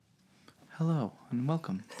Hello, and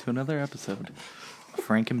welcome to another episode of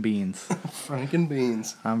Frank and Beans. Frank and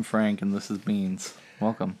Beans. I'm Frank, and this is Beans.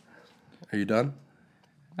 Welcome. Are you done?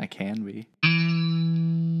 I can be.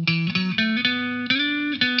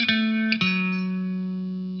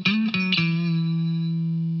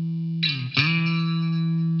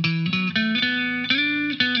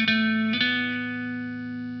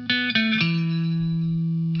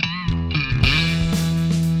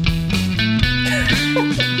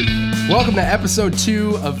 Welcome to episode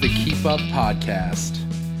 2 of the Keep Up podcast.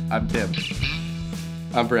 I'm Tim.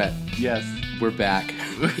 I'm Brett. Yes. We're back.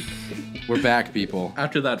 We're back, people.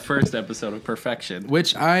 After that first episode of perfection.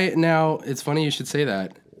 Which it's funny you should say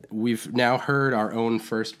that. We've now heard our own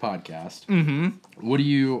first podcast. Mm-hmm. What do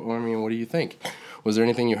you think? Was there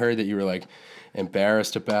anything you heard that you were like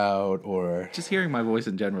embarrassed about or? Just hearing my voice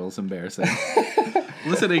in general is embarrassing.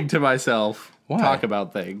 Listening to myself talk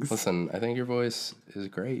about things. Listen, I think your voice is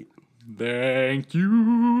great. Thank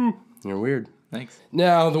you. You're weird. Thanks.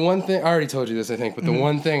 Now, the one thing, I already told you this, I think, but the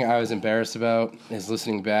one thing I was embarrassed about is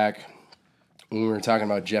listening back when we were talking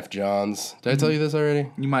about Jeff Johns. Did I tell you this already?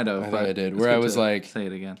 You might have. I thought I did. Where I was like... Say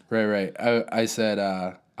it again. Right. I said,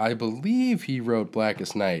 I believe he wrote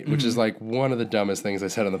Blackest Night, which is like one of the dumbest things I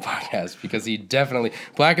said on the podcast, because he definitely...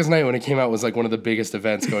 Blackest Night, when it came out, was like one of the biggest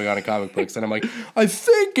events going on in comic books, and I'm like, I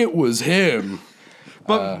think it was him.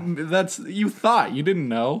 But you thought. You didn't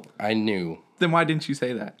know. I knew. Then why didn't you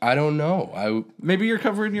say that? I don't know. Maybe you're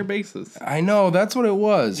covering your bases. I know, that's what it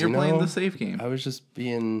was. You're playing the safe game. I was just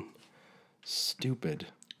being stupid.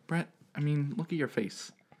 Brett, look at your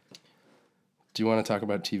face. Do you want to talk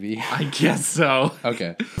about TV? I guess so.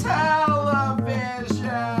 Okay.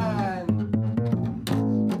 Television!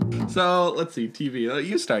 So, let's see, TV.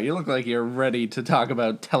 You start. You look like you're ready to talk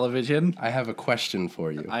about television. I have a question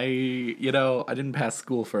for you. I didn't pass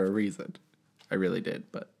school for a reason. I really did,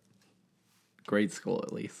 but grade school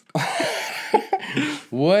at least.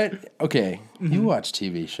 What? Okay, you watch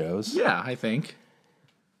TV shows. Yeah, I think.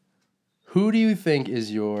 Who do you think is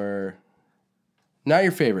not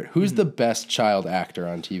your favorite, who's the best child actor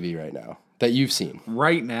on TV right now that you've seen?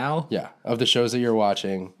 Right now? Yeah, of the shows that you're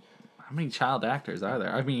watching. How many child actors are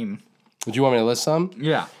there? Would you want me to list some?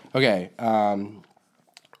 Yeah. Okay,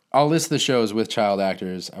 I'll list the shows with child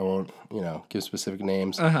actors. I won't, give specific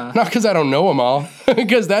names. Uh-huh. Not because I don't know them all,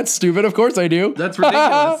 because that's stupid. Of course I do. That's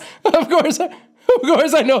ridiculous. Of course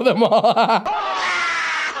I know them all.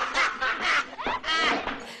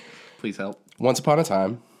 Please help. Once Upon a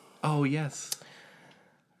Time. Oh, yes.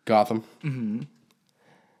 Gotham. Mm-hmm.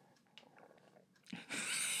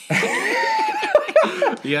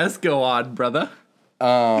 Yes, go on, brother.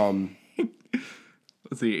 Let's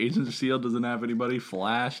see. Agents of S.H.I.E.L.D. doesn't have anybody.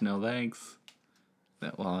 Flash, no thanks.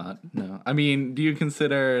 No. Do you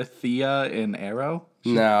consider Thea in Arrow?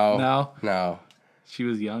 No. She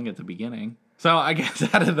was young at the beginning. So I guess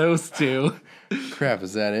out of those two. Crap,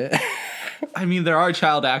 is that it? There are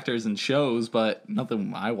child actors in shows, but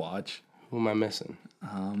nothing I watch. Who am I missing?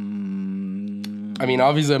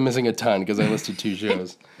 Obviously I'm missing a ton because I listed 2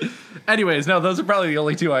 shows. Anyways, no, those are probably the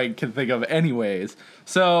only 2 I can think of anyways.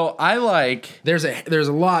 So I like... There's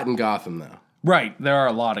a lot in Gotham, though. Right, there are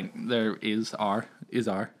a lot. There are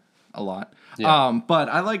a lot. Yeah. But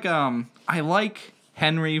I like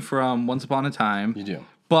Henry from Once Upon a Time. You do.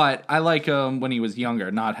 But I like him when he was younger,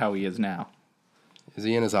 not how he is now. Is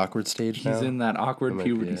he in his awkward stage now? He's in that awkward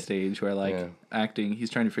puberty stage where, acting, he's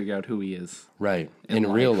trying to figure out who he is. Right. In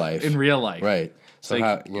real life. In real life. Right. So,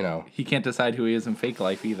 he can't decide who he is in fake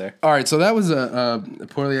life either. All right, so that was a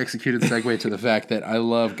poorly executed segue to the fact that I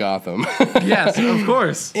love Gotham. Yes, of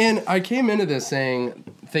course. And I came into this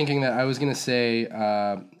thinking that I was going to say,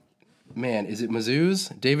 is it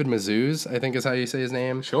Mazouz? David Mazouz, I think is how you say his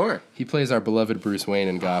name. Sure. He plays our beloved Bruce Wayne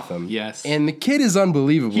in Gotham. Yes. And the kid is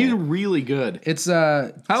unbelievable. He's really good. It's,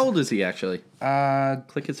 How old is he, actually?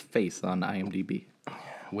 Click his face on IMDb.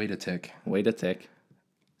 Wait a tick.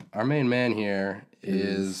 Our main man here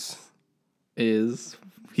is he's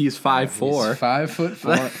 5'4". He's 5'4",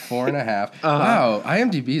 4.5". Wow,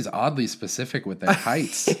 IMDb is oddly specific with their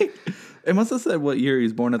heights. It must have said what year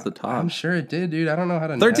he's born at the top. I'm sure it did, dude. I don't know how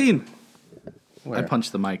to... 13! Where? I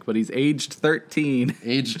punched the mic, but he's aged 13.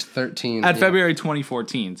 Aged 13. At February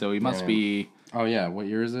 2014, so he must be... Oh, yeah. What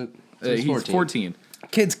year is it? He's 14.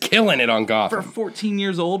 Kid's killing it on Gotham. For 14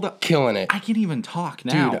 years old? Killing it. I can't even talk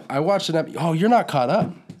now. Dude, I watched an episode... Oh, you're not caught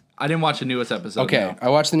up. I didn't watch the newest episode. Okay, no. I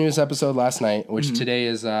watched the newest episode last night, which today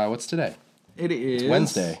is... what's today? It is...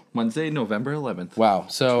 Wednesday. November 11th. Wow,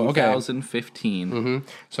 so, okay. 2015. Mm-hmm.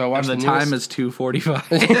 So I watched and the time is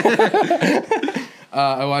 2:45.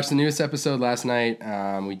 I watched the newest episode last night.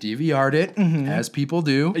 We DVR'd it, as people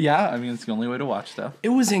do. Yeah, I mean, it's the only way to watch stuff. It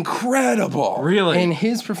was incredible. Really? And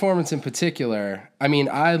his performance in particular, I mean,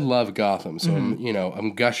 I love Gotham, so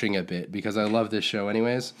I'm gushing a bit because I love this show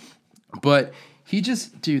anyways. But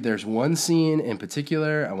dude, there's one scene in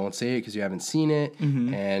particular, I won't say it because you haven't seen it,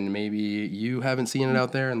 and maybe you haven't seen it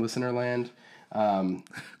out there in listener land.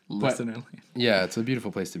 Listener. Yeah, it's a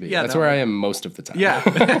beautiful place to be. Yeah, That's where I am most of the time. Yeah,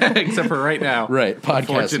 except for right now. Right,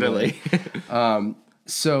 podcast. Unfortunately.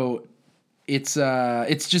 So it's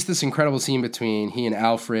just this incredible scene between he and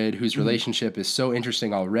Alfred, whose relationship is so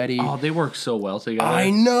interesting already. Oh, they work so well together. I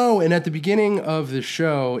know, and at the beginning of the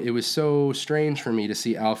show, it was so strange for me to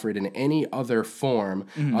see Alfred in any other form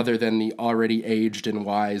other than the already aged and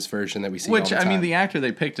wise version that we see all the time. I mean, the actor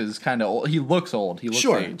they picked is kind of old. He looks old. He looks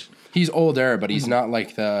aged. He's older, but he's not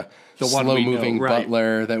like the slow-moving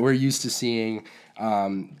butler that we're used to seeing.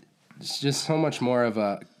 It's just so much more of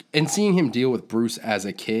a... And seeing him deal with Bruce as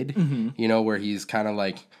a kid, where he's kind of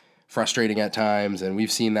like frustrating at times, and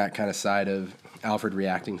we've seen that kind of side of Alfred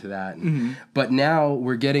reacting to that. But now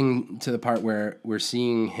we're getting to the part where we're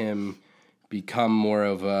seeing him become more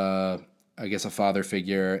of a father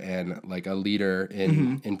figure and like a leader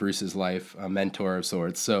in Bruce's life, a mentor of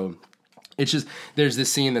sorts. So it's just, there's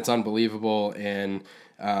this scene that's unbelievable, and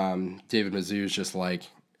David Mizzou's just like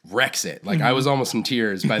wrecks it. Like I was almost in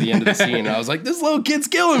tears by the end of the scene. And I was like, this little kid's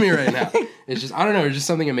killing me right now. It's just, I don't know, there's just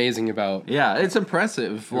something amazing about. Yeah, it's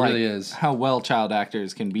impressive. It really is. How well child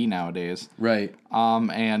actors can be nowadays. Right.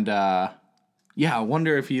 Yeah, I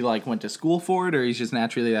wonder if he like went to school for it or he's just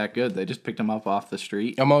naturally that good. They just picked him up off the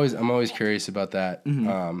street. I'm always curious about that.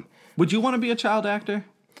 Would you want to be a child actor?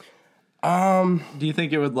 Do you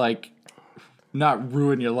think it would like not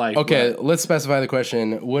ruin your life? Okay, let's specify the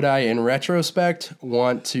question. Would I, in retrospect,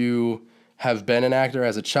 want to have been an actor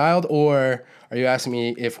as a child, or are you asking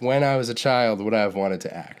me if when I was a child would I have wanted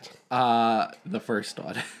to act? The first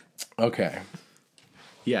one. Okay.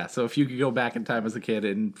 Yeah, so if you could go back in time as a kid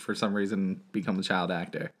and for some reason become a child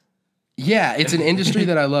actor. Yeah, it's an industry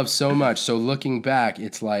that I love so much. So looking back,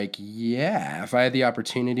 it's like, yeah, if I had the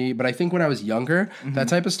opportunity. But I think when I was younger, that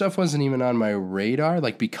type of stuff wasn't even on my radar,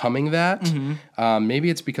 like becoming that.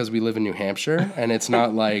 Maybe it's because we live in New Hampshire and it's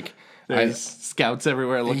not like... There's scouts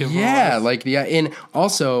everywhere looking for us. And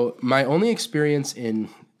also, my only experience in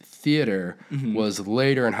theater was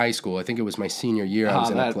later in high school. I think it was my senior year I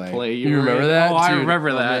was in a play. You remember that? Oh, I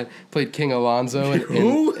remember that. Played King Alonzo.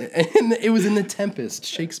 And it was in The Tempest.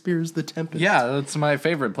 Shakespeare's The Tempest. Yeah, that's my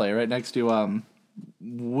favorite play, right next to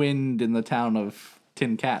Wind in the Town of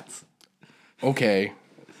Tin Cats. Okay.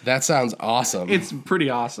 That sounds awesome. It's pretty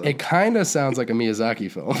awesome. It kind of sounds like a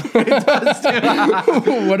Miyazaki film. It does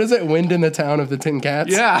too. What is it? Wind in the Town of the Tin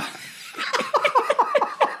Cats? Yeah.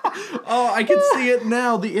 Oh, I can see it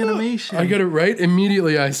now, the animation. I got it right.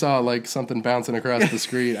 Immediately I saw like something bouncing across the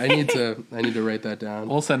screen. I need to write that down.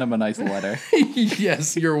 We'll send him a nice letter.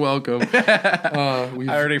 Yes, you're welcome. I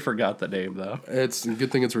already forgot the name though. It's a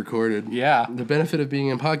good thing it's recorded. Yeah. The benefit of being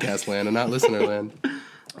in podcast land and not listener land.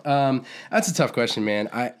 That's a tough question, man.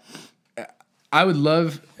 I would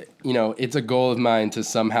love, it's a goal of mine to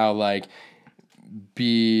somehow like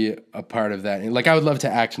be a part of that. Like I would love to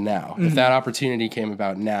act now. If that opportunity came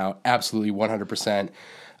about now, absolutely 100%.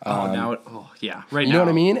 Right now. You know what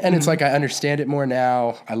I mean? And it's like I understand it more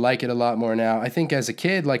now. I like it a lot more now. I think as a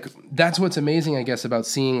kid, like that's what's amazing, I guess, about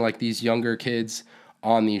seeing like these younger kids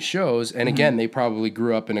on these shows. And again, they probably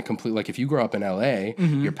grew up in a complete, like if you grow up in LA,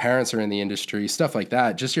 your parents are in the industry, stuff like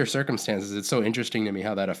that, just your circumstances. It's so interesting to me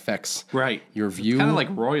how that affects your view. Kind of like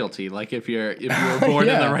royalty. Like if you're born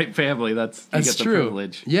in the right family, you get the true.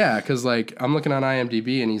 privilege. Yeah, because like I'm looking on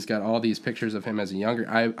IMDb and he's got all these pictures of him as a younger.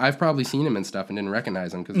 I've probably seen him and stuff and didn't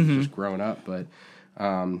recognize him because he's just grown up. But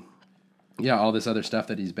all this other stuff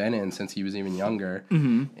that he's been in since he was even younger.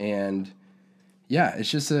 And yeah, it's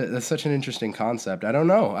just that's such an interesting concept. I don't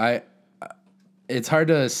know. It's hard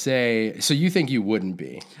to say. So you think you wouldn't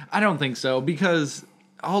be? I don't think so, because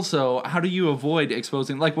also, how do you avoid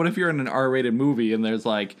exposing? Like, what if you're in an R-rated movie and there's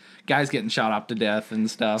like guys getting shot up to death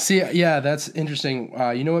and stuff? See, yeah, that's interesting.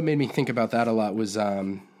 You know what made me think about that a lot was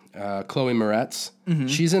Chloe Moretz.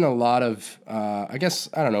 She's in a lot of, I guess,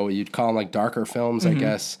 I don't know what you'd call them, like darker films, I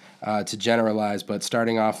guess, to generalize, but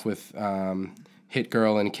starting off with Hit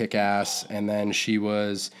Girl and Kick-Ass, and then she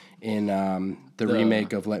was in the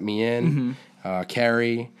remake of Let Me In,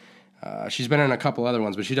 Carrie. She's been in a couple other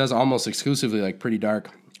ones, but she does almost exclusively like pretty dark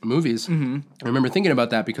movies. I remember thinking about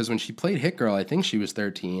that because when she played Hit Girl, I think she was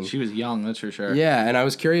 13. She was young, that's for sure. Yeah, and I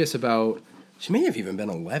was curious about, she may have even been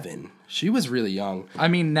 11. She was really young. I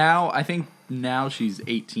mean, now, I think now she's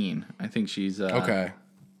 18. I think she's okay.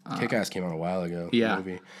 Kick-Ass came out a while ago. Yeah. The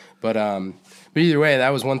movie. But either way, that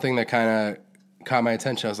was one thing that kind of caught my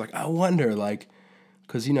attention. I was like, I wonder, like,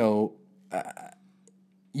 because you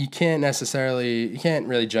can't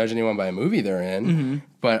really judge anyone by a movie they're in. Mm-hmm.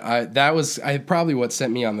 But that was probably what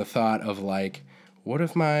sent me on the thought of like, what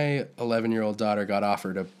if my 11-year-old daughter got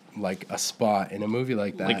offered a spot in a movie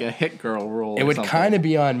like that? Like a hit girl role. It would kind of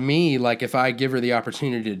be on me. Like if I give her the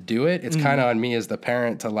opportunity to do it, it's kind of on me as the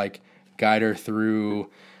parent to like guide her through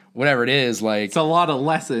whatever it is. Like it's a lot of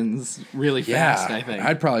lessons really fast, I think.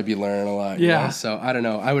 I'd probably be learning a lot. Yeah. So I don't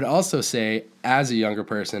know. I would also say as a younger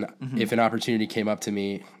person, if an opportunity came up to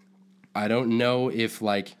me, I don't know if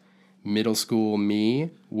like middle school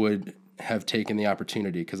me would have taken the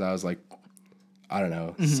opportunity because I was like, I don't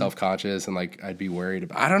know, self-conscious and like I'd be worried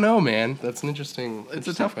about. I don't know, man. That's an interesting. It's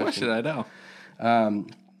a tough question. I know.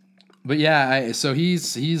 But yeah, so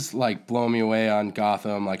he's like blowing me away on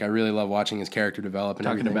Gotham. Like I really love watching his character develop and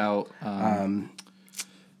Talking everything. about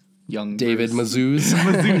young David Bruce.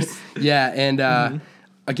 Mazouz. Yeah, and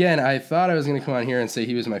again, I thought I was gonna come on here and say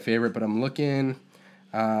he was my favorite, but I'm looking.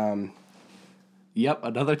 Yep,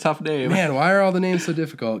 another tough name. Man, why are all the names so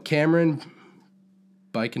difficult? Cameron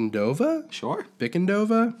Bikendova? Sure.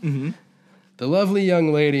 Bikendova? Mm-hmm. The lovely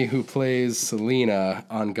young lady who plays Selena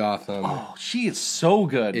on Gotham. Oh, she is so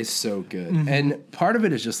good. Is so good. Mm-hmm. And part of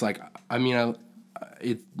it is just like, I mean,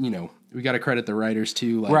 we got to credit the writers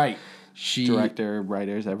too. Like, right. Director,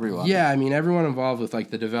 writers, everyone. Yeah, I mean, everyone involved with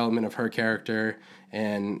like the development of her character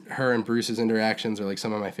and her and Bruce's interactions are like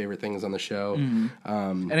some of my favorite things on the show.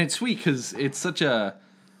 Mm-hmm. And it's sweet because it's such a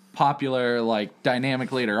popular like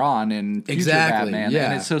dynamic later on in future Batman. Yeah.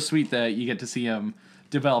 And it's so sweet that you get to see him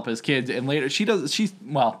develop as kids, and later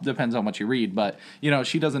depends on what you read, but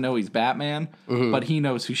she doesn't know he's Batman, but he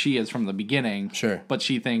knows who she is from the beginning. Sure. But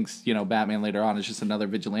she thinks Batman later on is just another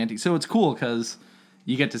vigilante. So it's cool because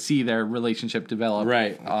you get to see their relationship develop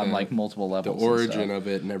on like multiple levels. The origin of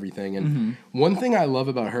it and everything. And one thing I love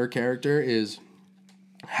about her character is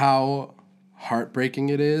how heartbreaking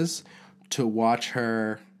it is to watch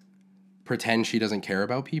her pretend she doesn't care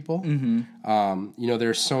about people.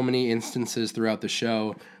 There's so many instances throughout the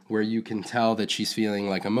show where you can tell that she's feeling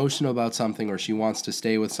like emotional about something, or she wants to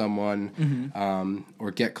stay with someone,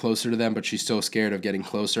 or get closer to them, but she's so scared of getting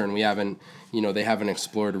closer. And they haven't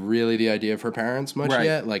explored really the idea of her parents much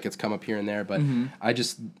yet. Like it's come up here and there, but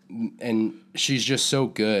and she's just so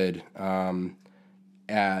good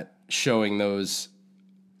at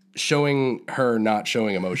showing her not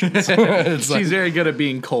showing emotions. She's very good at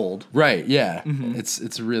being cold. Right, yeah.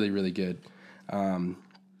 It's really, really good.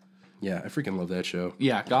 Yeah, I freaking love that show.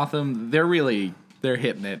 Yeah, Gotham, they're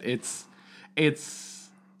hitting it. It's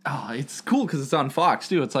cool because it's on Fox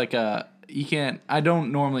too. It's like I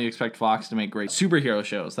don't normally expect Fox to make great superhero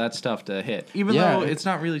shows. That's tough to hit. Even though it's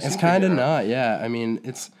not really superhero. It's kind of not, yeah. I mean,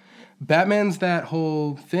 Batman's that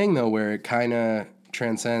whole thing though where it kind of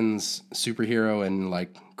transcends superhero and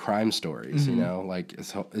like crime stories, like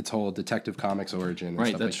its whole Detective Comics origin and stuff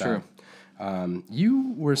like that. Right, that's true.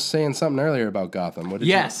 You were saying something earlier about Gotham. What did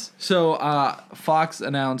you... So Fox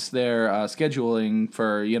announced their scheduling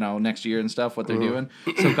for next year and stuff, what they're doing.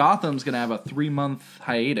 So Gotham's gonna have a 3-month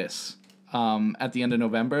hiatus at the end of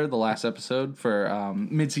November, the last episode for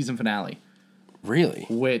mid-season finale. Really?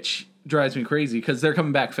 Which drives me crazy because they're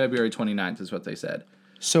coming back February 29th is what they said.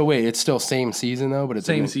 So wait, it's still same season though, but it's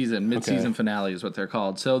same season. Mid-season finale is what they're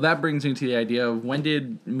called. So that brings me to the idea of when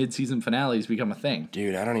did mid-season finales become a thing?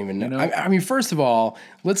 Dude, I don't even know. I mean, first of all,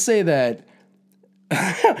 let's say that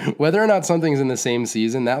whether or not something's in the same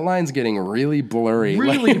season, that line's getting really blurry.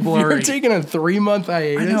 Really blurry. You're taking a 3-month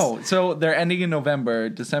hiatus. I know. So they're ending in November,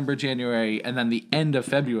 December, January, and then the end of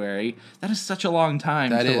February. That is such a long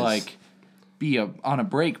time be on a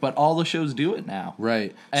break, but all the shows do it now.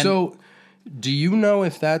 Right. So do you know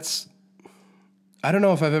if that's... I don't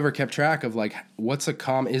know if I've ever kept track of, like, what's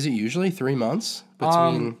a Is it usually 3 months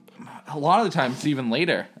between... A lot of the time, it's even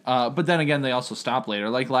later. But then again, they also stop later.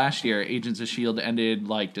 Like last year, Agents of S.H.I.E.L.D. ended,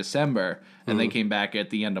 like, December, and they came back at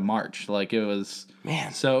the end of March. Like, it was...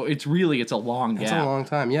 Man. So it's a long gap. It's a long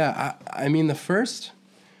time, yeah. I mean, the first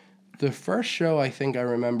show I think I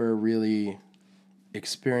remember really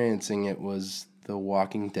experiencing it was The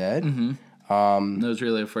Walking Dead. That was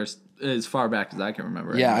really the first... as far back as I can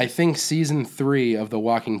remember. Yeah, I think season 3 of The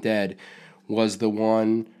Walking Dead was the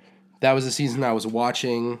one... That was the season I was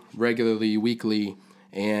watching regularly, weekly,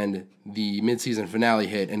 and the mid-season finale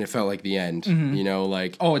hit, and it felt like the end.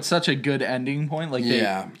 Like... Oh, it's such a good ending point. Like,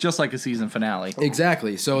 just like a season finale.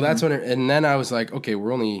 Exactly. So that's when and then I was like, okay,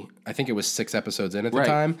 we're only... I think it was 6 episodes in at the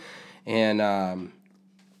time. And...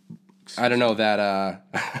 I don't know that.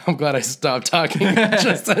 I'm glad I stopped talking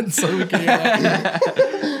just then so we can hear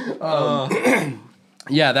that.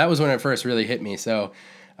 Yeah, that was when it first really hit me. So,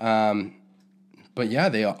 but yeah,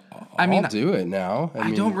 they all do it now.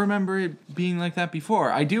 I don't remember it being like that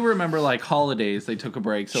before. I do remember like holidays they took a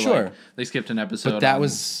break, so Sure. like they skipped an episode. But that on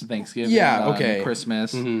was Thanksgiving. Yeah, on okay.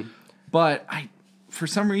 Christmas. But for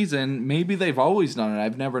some reason, maybe they've always done it.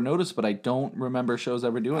 I've never noticed, but I don't remember shows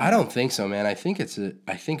ever doing it. I don't think so, man. I think it's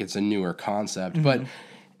a newer concept, but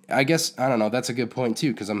I guess I don't know. That's a good point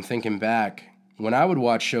too, because I'm thinking back when I would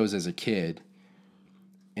watch shows as a kid,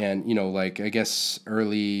 and like I guess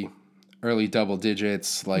early double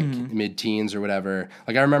digits, like mid-teens or whatever.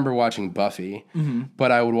 Like I remember watching Buffy,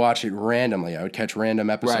 but I would watch it randomly. I would catch random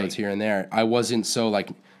episodes here and there. I wasn't so like.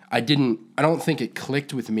 I don't think it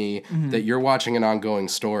clicked with me that you're watching an ongoing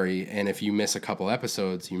story, and if you miss a couple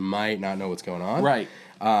episodes, you might not know what's going on. Right.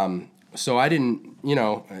 So I didn't,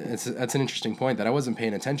 that's an interesting point that I wasn't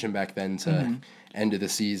paying attention back then to end of the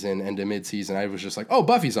season, end of mid-season. I was just like, oh,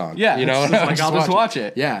 Buffy's on. Yeah, I'll just watch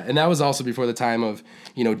it. Yeah, and that was also before the time of,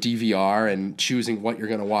 DVR and choosing what you're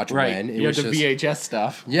going to watch when. You had the VHS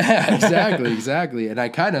stuff. Yeah, exactly. And I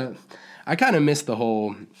kind of missed the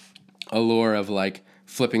whole allure of like,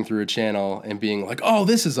 flipping through a channel and being like, oh,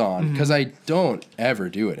 this is on, because I don't ever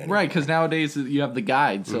do it anymore. Right, because nowadays you have the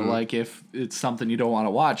guide, so like if it's something you don't want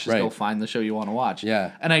to watch, just go find the show you want to watch.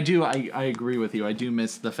 Yeah. And I agree with you. I do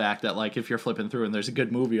miss the fact that like if you're flipping through and there's a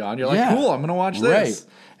good movie on, you're like, cool, I'm going to watch this.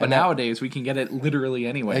 Right. But nowadays we can get it literally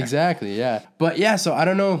anywhere. Exactly, yeah. But yeah, so I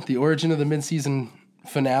don't know, the origin of the mid-season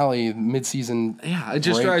it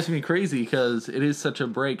just drives me crazy because it is such a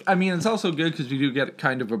break. I mean, it's also good because we do get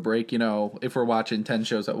kind of a break, if we're watching 10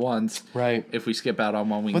 shows at once. Right. If we skip out on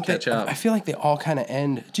one, we can catch up. I feel like they all kind of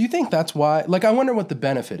end. Do you think that's why? Like, I wonder what the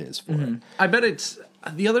benefit is for it. I bet it's...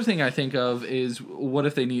 The other thing I think of is what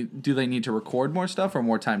if they need to record more stuff or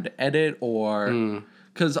more time to edit, or...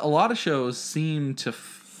 Because a lot of shows seem to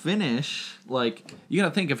finish, like, you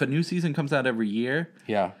gotta think, if a new season comes out every year...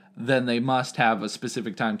 Yeah. Then they must have a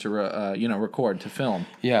specific time to record, to film.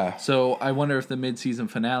 Yeah. So I wonder if the mid-season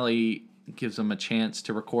finale gives them a chance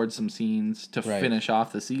to record some scenes to finish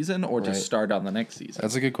off the season, or just start on the next season.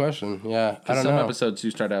 That's a good question. Yeah, I don't know. Some episodes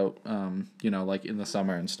do start out, like in the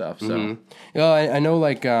summer and stuff. So, I know,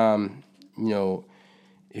 like, if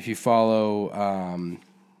you follow,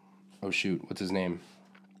 what's his name?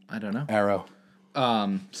 I don't know. Arrow.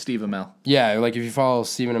 Steve Amell. Yeah, like if you follow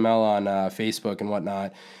Stephen Amell on Facebook and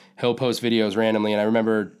whatnot, he'll post videos randomly. And I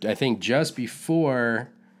remember, I think just before,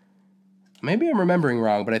 maybe I'm remembering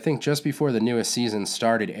wrong, but I think just before the newest season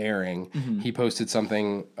started airing, he posted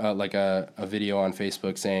something like a video on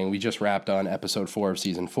Facebook saying, we just wrapped on episode 4 of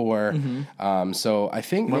season 4. So I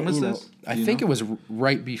think... When was this? I think it was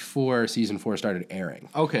right before season 4 started airing.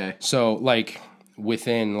 Okay. So, like...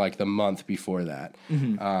 within like the month before that.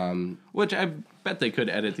 Which I bet they could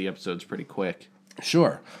edit the episodes pretty quick.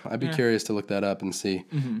 Sure. I'd be curious to look that up and see.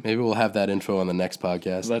 Maybe we'll have that info on the next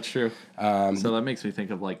podcast. That's true. So that makes me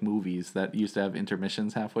think of like movies that used to have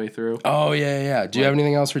intermissions halfway through. Oh, yeah. Do you have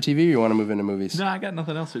anything else for TV, or you want to move into movies? No, I got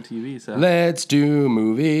nothing else for TV. So let's do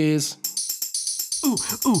movies. Ooh,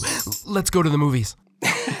 let's go to the movies.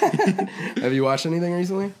 Have you watched anything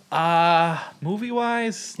recently?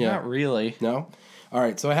 Movie-wise, not really. No? All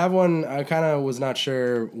right, so I have one. I kind of was not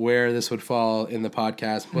sure where this would fall in the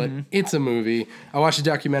podcast, but it's a movie. I watched a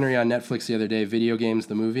documentary on Netflix the other day, Video Games,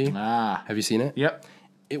 the movie. Have you seen it? Yep.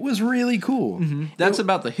 It was really cool. That's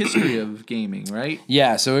about the history of gaming, right?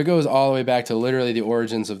 Yeah, so it goes all the way back to literally the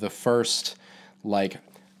origins of the first, like,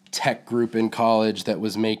 tech group in college that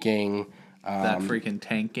was making... that freaking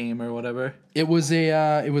tank game or whatever? It was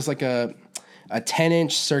like a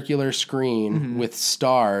 10-inch circular screen with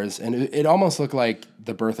stars, and it almost looked like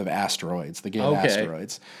the birth of Asteroids, the game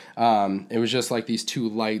Asteroids. It was just like these two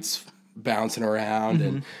lights bouncing around,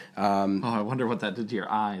 and I wonder what that did to your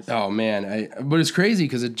eyes. Oh man, but it's crazy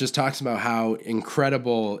because it just talks about how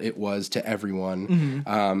incredible it was to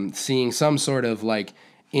everyone, seeing some sort of like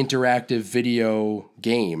interactive video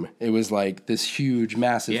game. It was like this huge,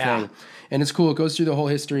 massive thing. And it's cool. It goes through the whole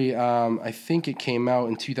history. I think it came out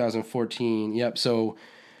in 2014. Yep. So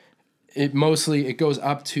it goes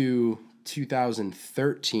up to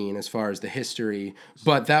 2013 as far as the history,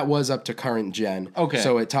 but that was up to current gen. Okay.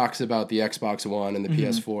 So it talks about the Xbox One and the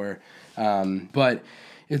PS4. But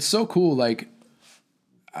it's so cool. Like,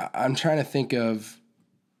 I'm trying to think of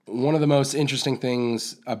one of the most interesting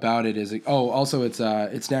things about it is, also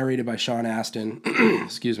it's narrated by Sean Astin.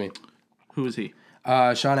 Excuse me. Who is he?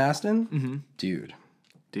 Sean Astin? Dude.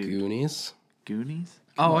 Goonies? Come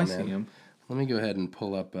on, I man. see him. Let me go ahead and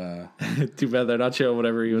pull up Too bad they're not showing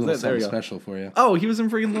whatever he was in. There we go. special for you. Oh, he was in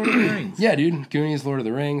freaking Lord of the Rings. Yeah, dude. Goonies, Lord of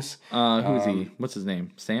the Rings. Who is he? What's his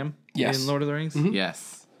name? Sam? Yes. In Lord of the Rings? Mm-hmm.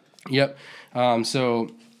 Yes. Yep. So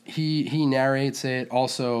he narrates it.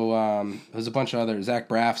 Also, there's a bunch of other. Zach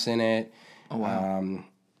Braff's in it. Oh, wow.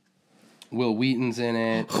 Will Wheaton's in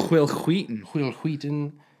it. Will Wheaton. Will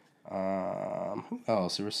Wheaton. Who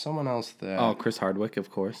else? There was someone else that. Oh, Chris Hardwick, of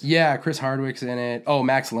course. Yeah, Chris Hardwick's in it. Oh,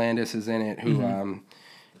 Max Landis is in it. Who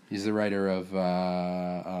he's the writer of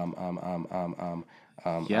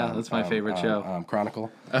yeah, that's my favorite show.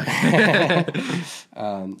 Chronicle.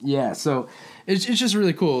 Yeah, so it's just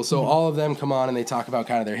really cool. So all of them come on and they talk about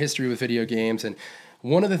kind of their history with video games. And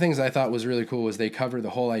one of the things I thought was really cool was they cover the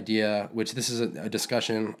whole idea, which this is a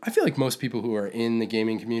discussion I feel like most people who are in the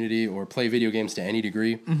gaming community or play video games to any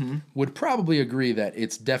degree would probably agree that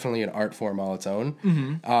it's definitely an art form all its own.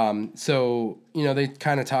 So, they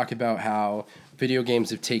kind of talk about how video games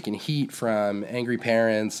have taken heat from angry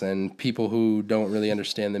parents and people who don't really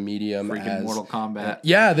understand the medium. Freaking Mortal Kombat.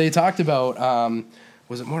 Yeah, they talked about,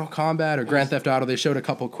 was it Mortal Kombat or Grand Theft Auto? They showed a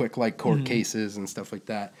couple quick court cases and stuff like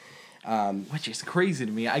that. Which is crazy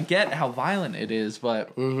to me. I get how violent it is,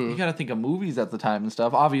 but you got to think of movies at the time and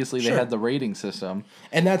stuff. Obviously, they had the rating system.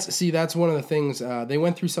 And that's one of the things. They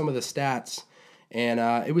went through some of the stats, and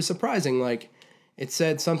it was surprising. Like, it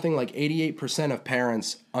said something like 88% of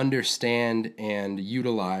parents understand and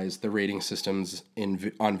utilize the rating systems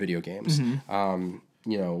on video games.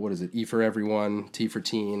 What is it? E for everyone, T for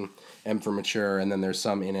teen, M for mature, and then there's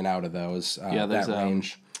some in and out of those. There's that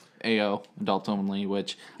range. AO, adult only,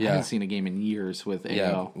 which I haven't seen a game in years with AO.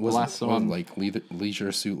 Yeah, the last one, like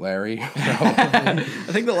Leisure Suit Larry. I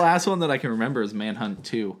think the last one that I can remember is Manhunt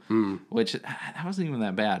 2, which that wasn't even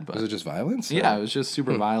that bad. But was it just violence? Yeah, it was just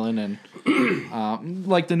super violent, and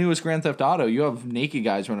like the newest Grand Theft Auto, you have naked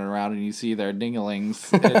guys running around and you see their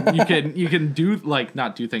dinglings. And you can do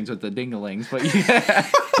not do things with the dinglings, but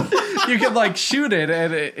you can shoot it,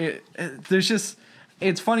 and there's just.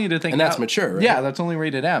 It's funny to think. And that's mature, right? Yeah, that's only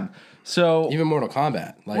rated M. So even Mortal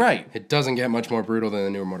Kombat. Right. It doesn't get much more brutal than the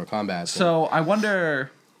newer Mortal Kombat. So I wonder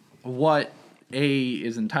what A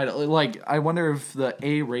is entitled. I wonder if the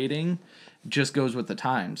A rating just goes with the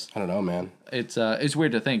times. I don't know, man. It's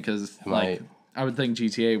weird to think because I would think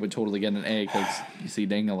GTA would totally get an A because you see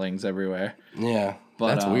dinglings everywhere. Yeah.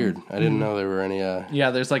 But, that's weird. I didn't know there were any... Yeah,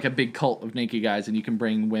 there's a big cult of naked guys, and you can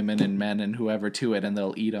bring women and men and whoever to it, and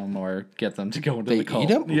they'll eat them or get them to go into the cult.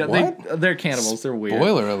 They eat them? Yeah, what? They're cannibals. They're weird.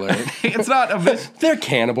 Spoiler alert. It's not a... They're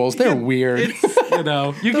cannibals. They're weird.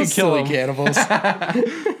 You can kill them. Cannibals.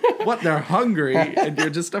 What? They're hungry, and you're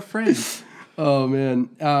just a friend. Oh, man.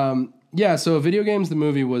 Yeah, so Video Games, the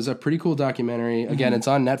movie, was a pretty cool documentary. Again, it's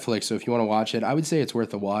on Netflix, so if you want to watch it, I would say it's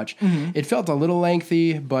worth a watch. It felt a little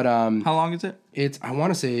lengthy, but... How long is it? I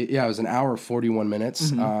want to say, it was an hour, 41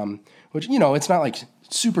 minutes, which, it's not,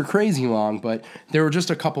 super crazy long, but there were just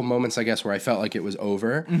a couple moments, I guess, where I felt like it was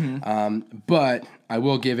over. But I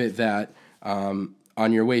will give it that...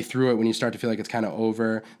 on your way through it, when you start to feel like it's kind of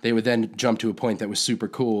over, they would then jump to a point that was super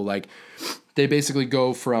cool. They basically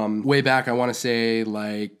go from way back, I want to say,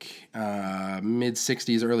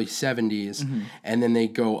 mid-60s, early 70s, and then they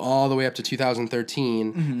go all the way up to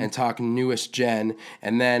 2013 and talk newest gen,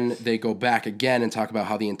 and then they go back again and talk about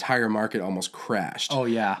how the entire market almost crashed. Oh,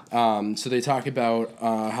 yeah. So they talk about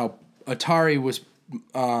how Atari was...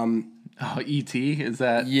 E.T., is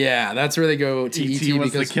that... Yeah, that's where they go to E.T.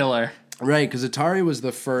 was the killer. Right, because Atari was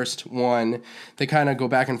the first one. They kind of go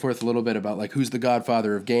back and forth a little bit about who's the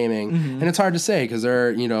godfather of gaming, and it's hard to say because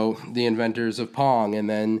they're the inventors of Pong, and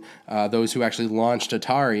then those who actually launched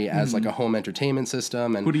Atari as a home entertainment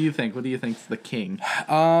system. And who do you think? What do you think's the king?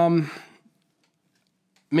 Man,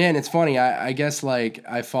 it's funny. I guess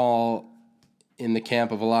I fall in the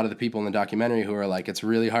camp of a lot of the people in the documentary who are it's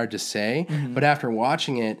really hard to say, but after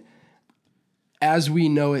watching it, as we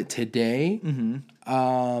know it today.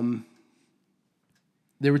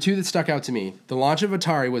 There were two that stuck out to me. The launch of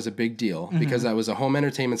Atari was a big deal because that was a home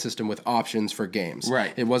entertainment system with options for games.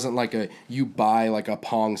 Right. It wasn't you buy a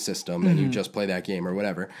Pong system and you just play that game or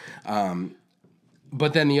whatever.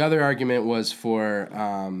 But then the other argument was for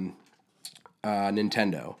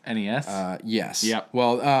Nintendo. NES? Yes. Yep.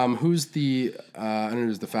 Well, who's the I don't know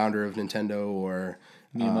who's the founder of Nintendo or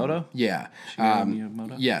Miyamoto? Yeah.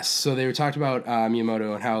 Miyamoto? Yes. So they were talked about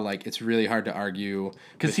Miyamoto and how it's really hard to argue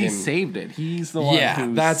because he saved it. He's the one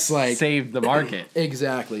who saved the market.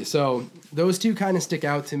 Exactly. So those two kind of stick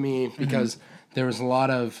out to me because there was a lot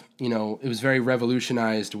of it was very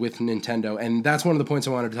revolutionized with Nintendo, and that's one of the points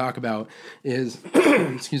I wanted to talk about is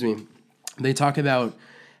excuse me. They talk about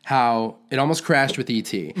how it almost crashed with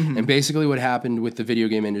ET. And basically what happened with the video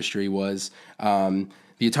game industry was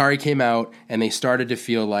the Atari came out and they started to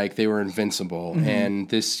feel like they were invincible. And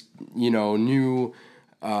this, new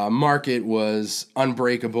market was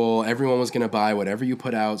unbreakable. Everyone was going to buy whatever you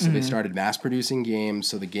put out. So they started mass producing games.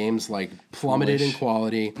 So the games like plummeted in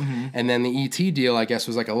quality. And then the ET deal, I guess,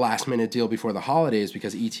 was like a last minute deal before the holidays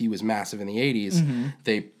because ET was massive in the 80s.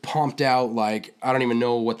 They pumped out like, I don't even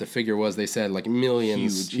know what the figure was. They said like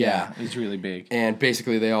millions. Huge. Yeah. It was really big. And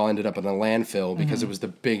basically they all ended up in the landfill because it was the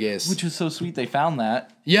biggest. Which was so sweet. They found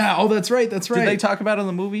that. Yeah. Oh, that's right. That's right. Did they talk about it in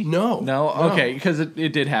the movie? No. No? Okay. Because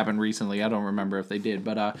it did happen recently. I don't remember if they did.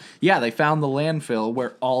 But yeah, they found the landfill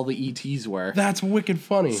where all the ETs were. That's wicked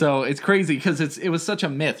funny. So it's crazy because it was such a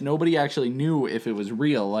myth. Nobody actually knew if it was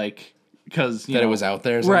real. Like, because, it was out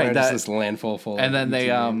there somewhere. Right. Just this landfill full and of then ET they,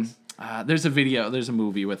 games. There's a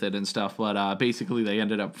movie with it and stuff. But basically they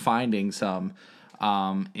ended up finding some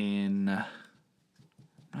in...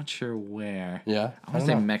 Not sure where. Yeah. I want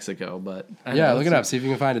to say Mexico, but... Yeah, look it up. See if you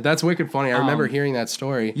can find it. That's wicked funny. I remember hearing that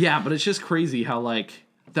story. Yeah, but it's just crazy how, like...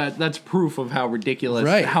 That's proof of how ridiculous...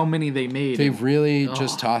 Right. How many they made. They really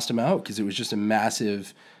just tossed him out because it was just a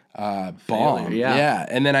massive bomb. Failure, yeah.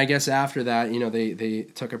 And then I guess after that, they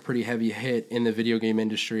took a pretty heavy hit in the video game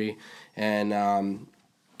industry. And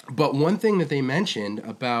but one thing that they mentioned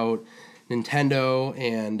about Nintendo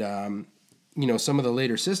and... some of the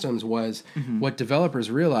later systems was what developers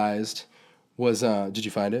realized was, did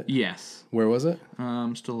you find it? Yes. Where was it?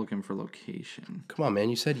 I'm still looking for location. Come on, man.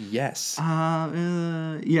 You said yes.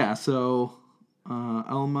 Yeah, so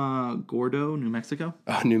Elma Gordo, New Mexico.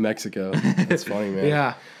 Oh, New Mexico. That's funny, man.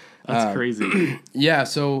 Yeah, that's crazy. Yeah,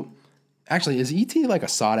 so actually, is E.T. like a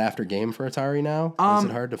sought-after game for Atari now? Is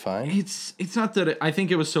it hard to find? It's not that I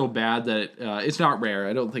think it was so bad that it's not rare.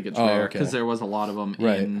 I don't think it's rare because there was a lot of them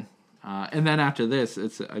in... and then after this,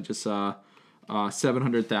 I just saw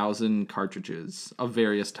 700,000 cartridges of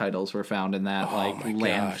various titles were found in that landfill.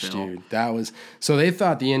 Gosh, dude, that was so they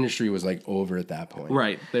thought the industry was like over at that point.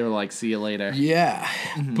 Right, they were like, "See you later." Yeah,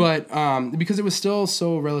 but because it was still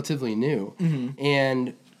so relatively new,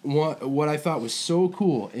 and what I thought was so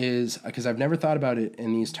cool is because I've never thought about it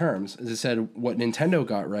in these terms. As I said, what Nintendo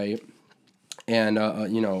got right, and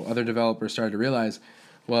other developers started to realize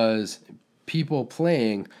was people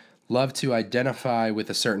playing love to identify with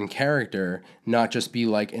a certain character, not just be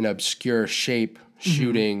like an obscure shape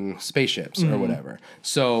shooting spaceships or whatever.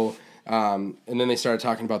 So, and then they started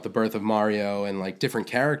talking about the birth of Mario and like different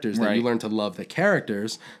characters that you learn to love the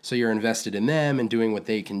characters. So you're invested in them and doing what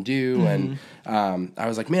they can do. And I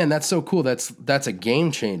was like, man, that's so cool. That's a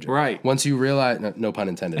game changer. Right. Once you realize, no pun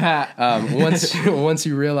intended. Once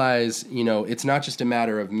you realize, it's not just a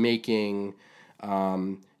matter of making,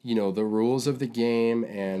 the rules of the game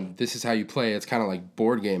and this is how you play. It's kind of like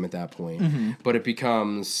board game at that point, but it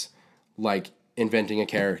becomes like inventing a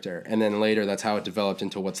character. And then later that's how it developed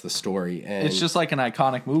into what's the story. And it's just like an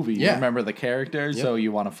iconic movie. You Yeah. remember the characters, so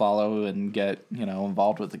you want to follow and get,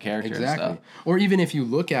 involved with the character exactly. and stuff. Or even if you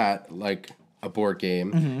look at like a board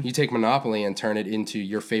game, you take Monopoly and turn it into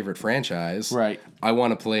your favorite franchise. Right. I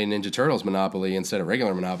want to play Ninja Turtles Monopoly instead of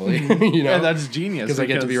regular Monopoly. And that's genius. Because I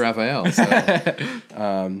get to be Raphael.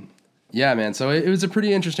 So. Yeah, man. So it was a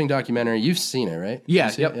pretty interesting documentary. You've seen it, right?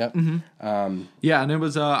 Yeah. Yep. Yeah, and it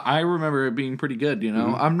was. I remember it being pretty good.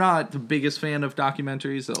 I'm not the biggest fan of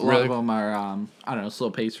documentaries. A lot of them are, I don't know,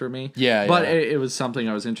 slow pace for me. Yeah. But it was something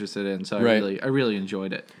I was interested in, so I really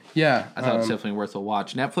enjoyed it. Yeah, I thought it was definitely worth a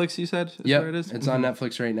watch. Netflix, you said? Yeah, where it is? It's on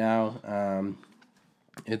Netflix right now.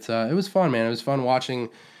 It was fun, man. It was fun watching.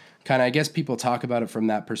 Kind of, I guess people talk about it from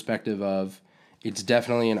that perspective of it's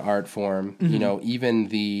definitely an art form.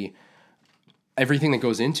 Even everything that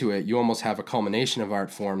goes into it, you almost have a culmination of art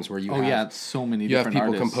forms where you it's so many you have different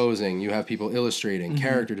people artists. Composing, you have people illustrating,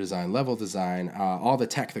 character design, level design, all the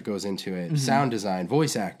tech that goes into it, sound design,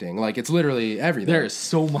 voice acting, like it's literally everything. There is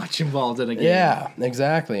so much involved in a game. Yeah,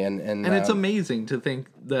 exactly, and it's amazing to think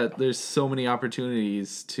that there's so many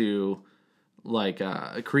opportunities to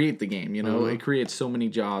create the game. It creates so many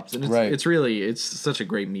jobs, and it's such a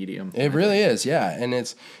great medium. It really is, yeah, and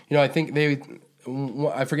it's I think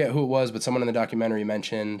I forget who it was, but someone in the documentary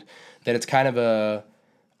mentioned that it's kind of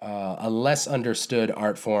a less understood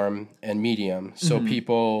art form and medium. So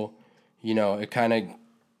people,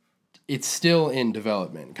 it's still in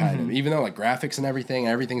development, kind of. Even though like graphics and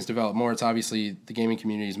everything's developed more. It's obviously the gaming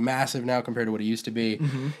community is massive now compared to what it used to be.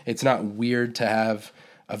 It's not weird to have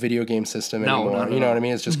a video game system anymore. No. You know what I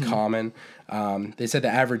mean? It's just common. They said the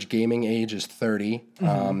average gaming age is 30,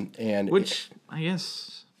 and Which I guess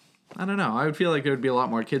I don't know. I would feel like there would be a lot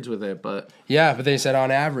more kids with it, but Yeah, but they said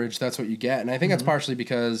on average that's what you get, and I think that's partially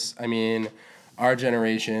because our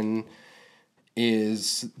generation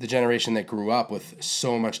is the generation that grew up with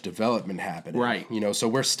so much development happening. Right. So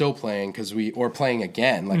we're still playing or playing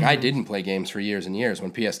again. Like I didn't play games for years and years.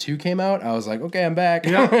 When PS2 came out, I was like, okay, I'm back.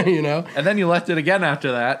 Yeah. And then you left it again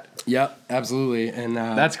after that. Yep, absolutely. And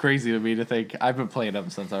That's crazy to me to think. I've been playing them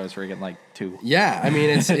since I was freaking like 2. Yeah,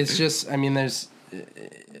 it's just there's.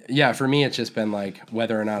 Yeah, for me, it's just been like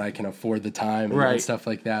whether or not I can afford the time and stuff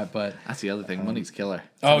like that. But that's the other thing. Money's killer.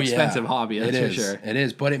 It's an expensive hobby. That's for sure. It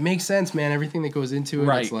is, but it makes sense, man. Everything that goes into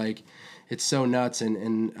it, it's like it's so nuts.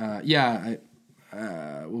 And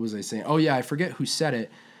what was I saying? Oh yeah, I forget who said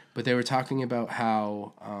it, but they were talking about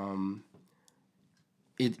how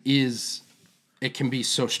it can be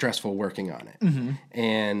so stressful working on it,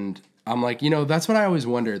 and I'm like, that's what I always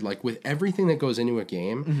wondered. Like, with everything that goes into a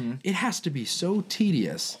game, it has to be so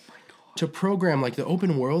tedious to program, like, the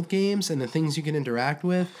open world games and the things you can interact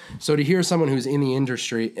with. So to hear someone who's in the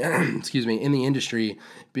industry,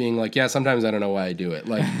 being like, yeah, sometimes I don't know why I do it.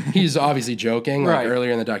 Like, he's obviously joking. Like,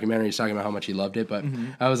 earlier in the documentary, he's talking about how much he loved it. But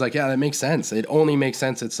I was like, yeah, that makes sense. It only makes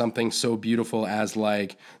sense that something so beautiful as,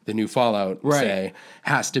 like, the new Fallout, say,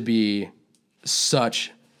 has to be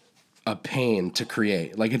such a pain to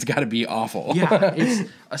create. Like, it's got to be awful. Yeah, it's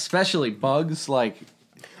especially bugs. Like,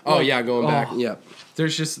 going back. Yeah,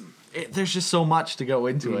 there's just so much to go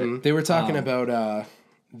into it. They were talking about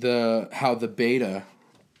how the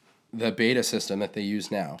beta system that they use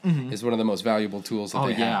now is one of the most valuable tools that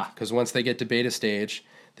they have. Because once they get to beta stage,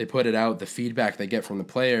 they put it out. The feedback they get from the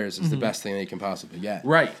players is the best thing they can possibly get.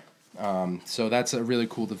 Right. So that's a really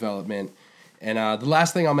cool development. And the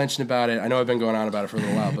last thing I'll mention about it, I know I've been going on about it for a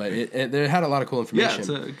little while, but it had a lot of cool information.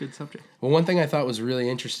 Yeah, it's a good subject. Well, one thing I thought was really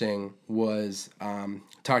interesting was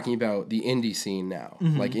talking about the indie scene now,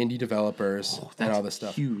 like indie developers and all this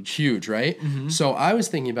stuff. Huge, right? So I was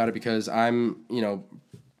thinking about it because I'm,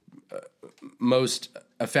 most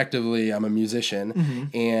effectively, I'm a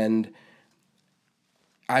musician, and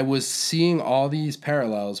I was seeing all these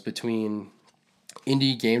parallels between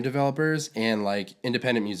indie game developers and like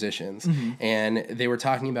independent musicians. And they were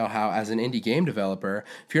talking about how as an indie game developer,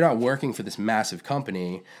 if you're not working for this massive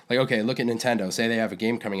company, like, okay, look at Nintendo, say they have a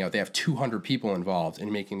game coming out, they have 200 people involved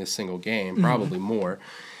in making this single game, probably more.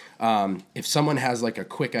 If someone has like a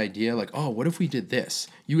quick idea, like, oh, what if we did this?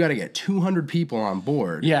 You got to get 200 people on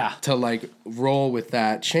board to like roll with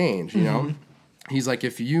that change, you know? He's like,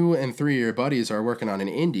 if you and 3 of your buddies are working on an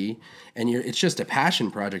indie and it's just a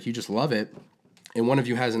passion project, you just love it, and one of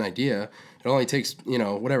you has an idea, it only takes,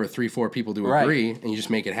 3-4 people to agree, and you just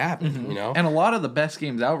make it happen, And a lot of the best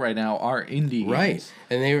games out right now are indie games. Right.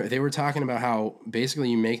 And they were talking about how basically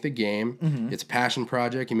you make the game, it's a passion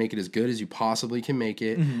project, you make it as good as you possibly can make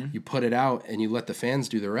it, you put it out, and you let the fans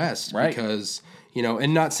do the rest. Right. Because,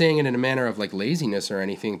 and not saying it in a manner of like laziness or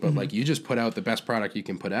anything, but like you just put out the best product you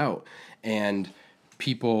can put out, and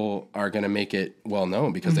people are going to make it well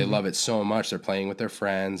known because they love it so much. They're playing with their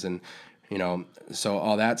friends and, so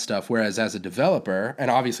all that stuff. Whereas as a developer, and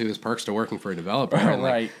obviously there's perks to working for a developer and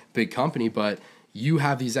like big company, but you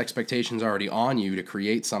have these expectations already on you to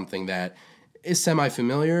create something that is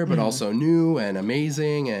semi-familiar, but also new and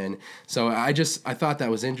amazing. And so I thought that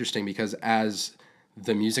was interesting because as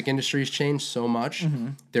the music industry has changed so much,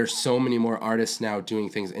 there's so many more artists now doing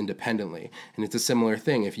things independently. And it's a similar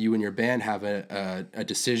thing. If you and your band have a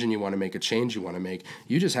decision you want to make, a change you want to make,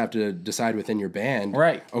 you just have to decide within your band,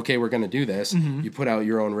 okay, we're going to do this. You put out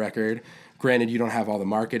your own record. Granted, you don't have all the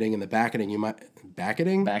marketing and the backeting. You might...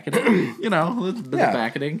 Backeting? Backeting? The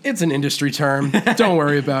backeting. It's an industry term. Don't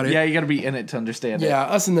worry about it. Yeah, you got to be in it to understand it. Yeah,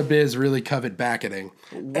 us in the biz really covet backeting.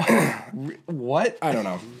 What? I don't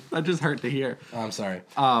know. That just hurt to hear. I'm sorry.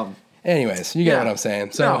 Anyways, you get what I'm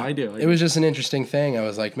saying. So no, I do. It was just an interesting thing. I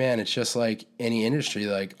was like, man, it's just like any industry.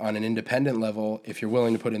 Like on an independent level, if you're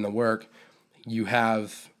willing to put in the work, you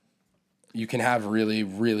can have really,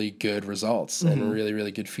 really good results and really,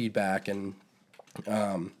 really good feedback. And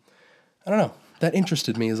I don't know. That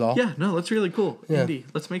interested me is all. Yeah, no, that's really cool. Yeah. Indie.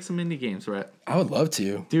 Let's make some indie games, Rhett. I would love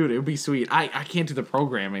to. Dude, it would be sweet. I can't do the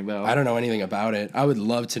programming, though. I don't know anything about it. I would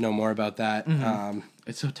love to know more about that.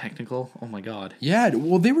 It's so technical. Oh, my God. Yeah,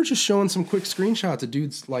 well, they were just showing some quick screenshots of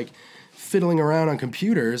dudes, like, fiddling around on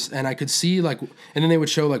computers, and I could see, like, and then they would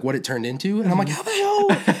show, like, what it turned into, and I'm like, how the hell?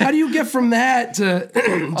 How do you get from that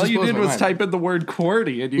to... All you did was type in the word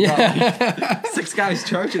QWERTY, and you got, like, 6 guys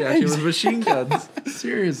charging at you with machine guns.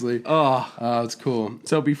 Seriously. Oh, it's cool.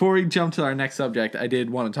 So before we jump to our next subject, I did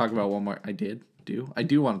want to talk about one more... I did? I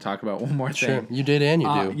do want to talk about one more Sure. thing. You did and you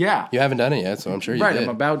do. Yeah. You haven't done it yet, so I'm sure you Right, did. I'm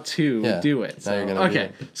about to do it. Now you're gonna do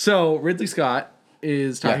it. So Ridley Scott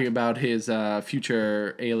is talking about his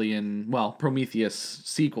future Alien, Prometheus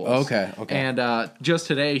sequels. Okay. And just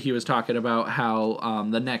today he was talking about how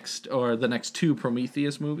the next two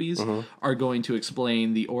Prometheus movies are going to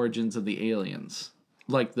explain the origins of the aliens,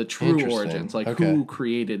 like the true origins, like who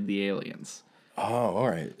created the aliens. Oh, all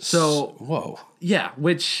right. So, whoa. Yeah,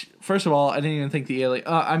 which, first of all, I didn't even think the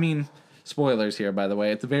alien... spoilers here, by the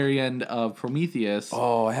way. At the very end of Prometheus...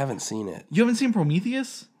 Oh, I haven't seen it. You haven't seen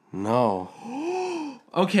Prometheus? No.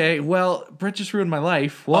 Okay, well, Brett just ruined my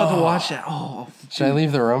life. We'll have to watch that. Oh, should I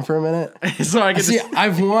leave the room for a minute? so I can see.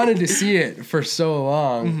 I've wanted to see it for so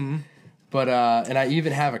long, but and I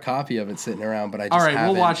even have a copy of it sitting around. But I just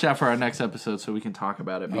haven't. We'll watch that for our next episode so we can talk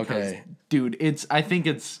about it. Because, dude, I think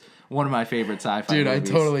it's one of my favorite sci-fi movies. I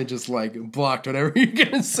totally just blocked whatever you're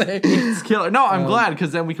gonna say. It's killer. No, I'm glad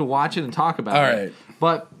because then we can watch it and talk about it. All right.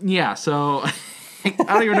 But yeah, so. I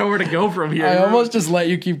don't even know where to go from here. I almost just let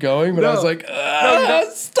you keep going, but I was like,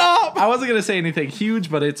 stop. I wasn't gonna say anything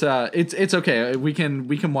huge, but it's okay. We can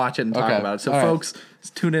watch it and talk about it. So folks,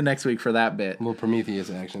 tune in next week for that bit. A little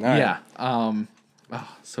Prometheus action. All right. Yeah.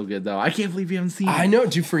 So good though. I can't believe you haven't seen it. I know,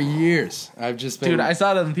 dude. For years, I've just been. Dude, I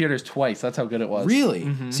saw it in theaters twice. That's how good it was.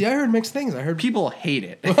 Really? See, I heard mixed things. I heard people hate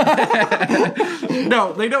it.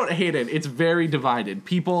 No, they don't hate it. It's very divided.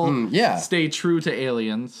 People stay true to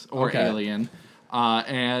Aliens or Alien.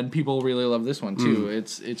 And people really love this one too.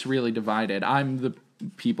 It's really divided. I'm the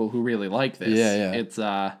people who really like this. Yeah.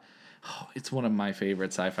 It's one of my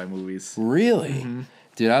favorite sci-fi movies. Really?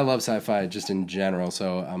 Dude, I love sci-fi just in general,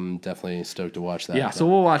 so I'm definitely stoked to watch that. Yeah, so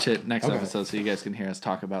we'll watch it next episode so you guys can hear us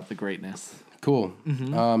talk about the greatness. Cool.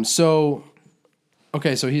 So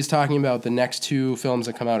he's talking about the next two films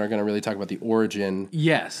that come out are going to really talk about the origin.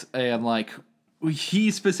 Yes, and he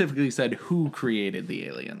specifically said who created the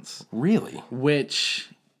aliens. Really? Which,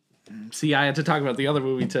 see, I had to talk about the other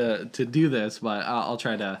movie to do this, but I'll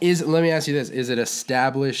try to... Let me ask you this. Is it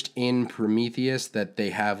established in Prometheus that they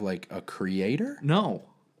have, a creator? No.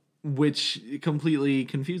 Which completely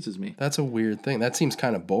confuses me. That's a weird thing. That seems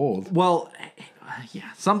kind of bold. Well,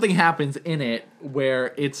 yeah. Something happens in it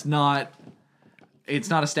where it's not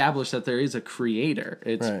established that there is a creator.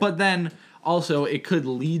 But then, also, it could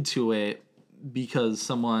lead to it because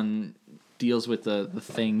someone deals with the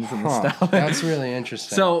things and the stuff. That's really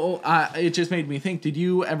interesting. So it just made me think, did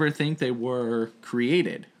you ever think they were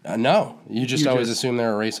created? No. You just always assume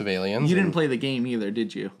they're a race of aliens. You didn't play the game either,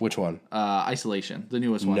 did you? Which one? Isolation, the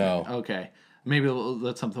newest one. No. Okay. Maybe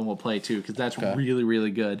that's something we'll play too, because that's really,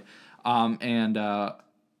 really good.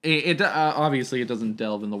 It obviously it doesn't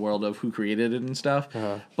delve in the world of who created it and stuff,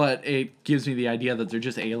 but it gives me the idea that they're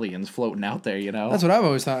just aliens floating out there, you know? That's what I've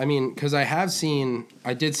always thought. I mean, because I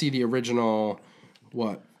did see the original,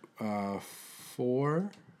 4?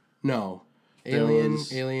 No.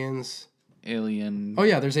 Aliens. Alien. Oh,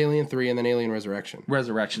 yeah, there's Alien 3 and then Alien Resurrection.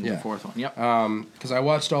 Resurrection's the fourth one, yep. Because I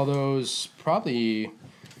watched all those probably...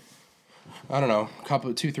 I don't know,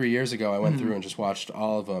 2-3 years ago, I went through and just watched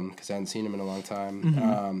all of them because I hadn't seen them in a long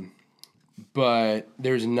time. But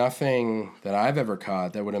there's nothing that I've ever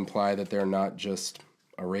caught that would imply that they're not just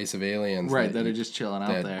a race of aliens. Right, that are just chilling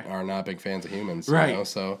out there. Are not big fans of humans. Right. You know?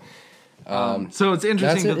 So it's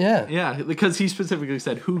interesting. Yeah, because he specifically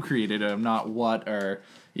said who created them, not what or,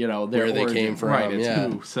 their where they came from. Right, it's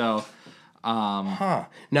who. So... Now,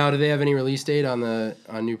 do they have any release date on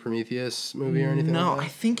new Prometheus movie or anything? No, like that? I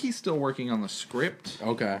think he's still working on the script.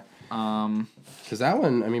 Okay. Because that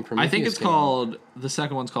one, Prometheus. I think it's called the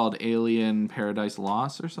second one's called Alien Paradise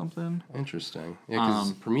Lost or something. Interesting. Yeah,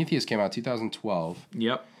 because Prometheus came out 2012.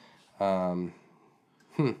 Yep. That's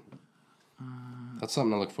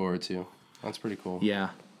something to look forward to. That's pretty cool. Yeah.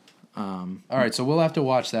 All right, so we'll have to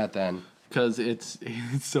watch that then. Because it's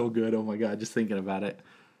so good. Oh my god, just thinking about it.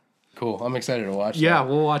 Cool. I'm excited to watch that. Yeah,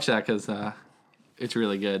 we'll watch that because it's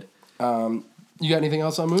really good. You got anything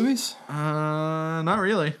else on movies? Not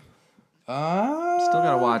really. Still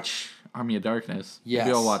gotta watch Army of Darkness. Yes.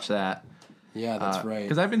 Maybe I'll watch that. Yeah, that's right.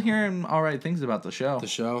 Because I've been hearing all right things about the show. The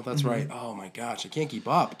show? That's right. Oh my gosh, I can't keep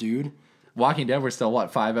up, dude. Walking Dead, we're still,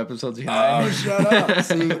 5 episodes behind? Oh, shut up.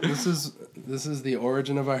 See, this is the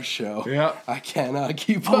origin of our show. Yeah. I cannot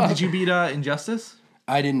keep up. Oh, did you beat Injustice?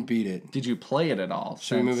 I didn't beat it. Did you play it at all?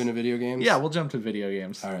 Should we move into video games? Yeah, we'll jump to video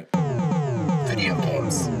games. All right. Video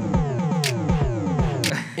games.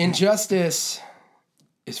 Injustice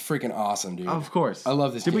is freaking awesome, dude. Of course. I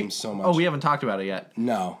love this game so much. Oh, we haven't talked about it yet.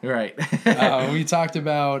 No. Right. We talked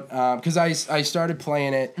about, because I started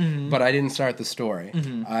playing it, but I didn't start the story.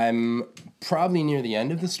 I'm probably near the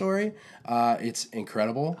end of the story. It's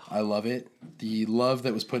incredible. I love it. The love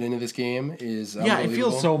that was put into this game is unbelievable. It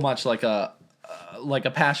feels so much like a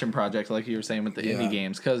passion project, like you were saying with the indie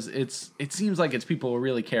games, because it seems like it's people who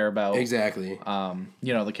really care about exactly.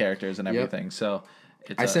 The characters and everything. So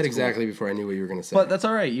I said exactly cool. before I knew what you were going to say. But that's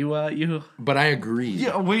all right. You. But I agreed.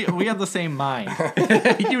 Yeah, we have the same mind.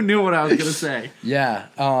 You knew what I was going to say. Yeah.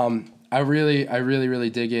 I really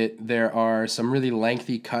dig it. There are some really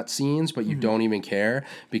lengthy cut scenes, but you don't even care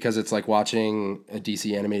because it's like watching a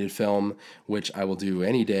DC animated film, which I will do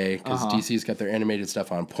any day because DC's got their animated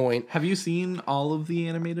stuff on point. Have you seen all of the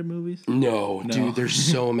animated movies? No, dude, there's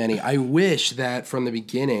so many. I wish that from the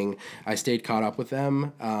beginning I stayed caught up with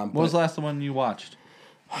them. What was the last one you watched?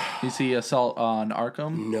 Did you see Assault on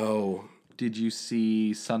Arkham? No. Did you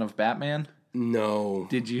see Son of Batman? No.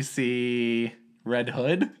 Did you see Red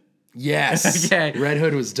Hood? Yes. Okay. Red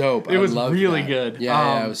Hood was dope. It was really good.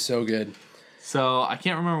 Yeah, it was so good. So I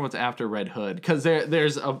can't remember what's after Red Hood because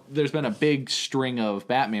there's been a big string of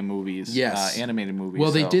Batman movies. Yes. Animated movies.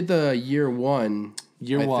 Well, they did the year one. I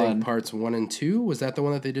think parts 1 and 2. Was that the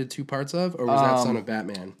one that they did 2 parts of, or was that Son of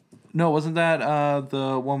Batman? No, wasn't that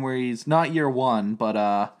the one where he's not year one,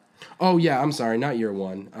 but Oh yeah, I'm sorry, not year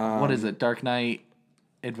one. What is it? Dark Knight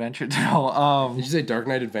Adventure? No. Did you say Dark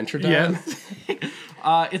Knight Adventure Time? Yes.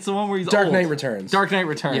 It's the one where he's Dark old. Knight Returns. Dark Knight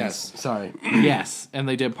Returns. Yes. Sorry. Yes, and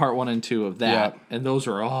they did part 1 and 2 of that, and those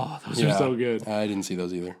are so good. I didn't see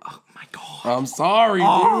those either. Oh my god. I'm sorry,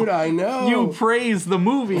 dude. I know. You praise the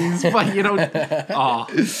movies, but you don't.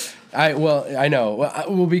 I know.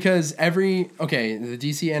 Well, because the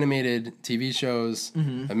DC animated TV shows,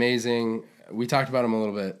 amazing. We talked about them a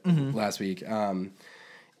little bit last week.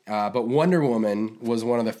 But Wonder Woman was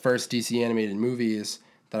one of the first DC animated movies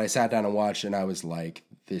that I sat down and watched, and I was like,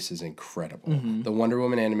 this is incredible. The Wonder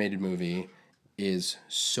Woman animated movie is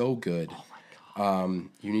so good. Oh my god.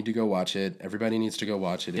 You need to go watch it. Everybody needs to go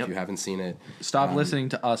watch it if you haven't seen it. Stop listening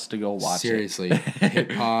to us to go watch seriously, it. Seriously.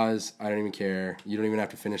 Hit pause. I don't even care. You don't even have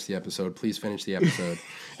to finish the episode. Please finish the episode.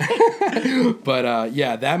 But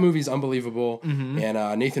that movie's unbelievable.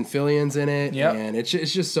 And Nathan Fillion's in it. And it's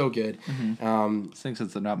just so good. Since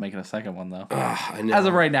they're not making a second one, though. I know. As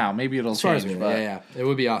of right now. Maybe it'll change. Yeah. It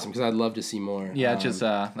would be awesome because I'd love to see more. Yeah, it's just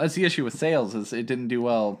that's the issue with sales is it didn't do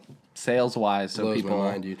well sales-wise. So blows people...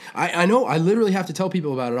 my mind, dude. I know. I literally have to tell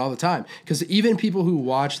people about it all the time because even people who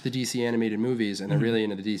watch the DC animated movies and they're really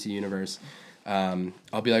into the DC universe,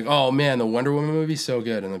 I'll be like, "Oh man, the Wonder Woman movie's so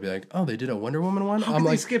good," and they'll be like, "Oh, they did a Wonder Woman one." How I'm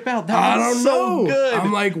like, skip out. That was so good.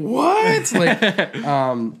 I'm like, what?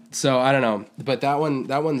 So I don't know, but that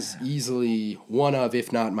one's easily one of,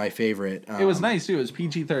 if not my favorite. It was nice too. It was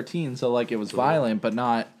PG-13, so it was violent, but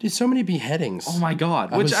not. Dude, so many beheadings. Oh my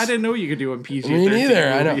god! I didn't know you could do in PG-13. Me neither.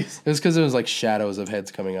 Movies. I know. It was because it was like shadows of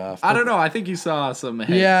heads coming off. I don't know. I think you saw some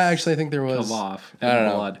heads. Yeah, actually, I think there was come off. I don't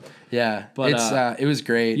know. Blood. Yeah, but it was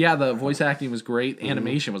great. Yeah, the voice acting was great.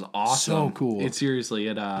 Animation was awesome. So cool. It seriously,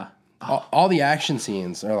 all the action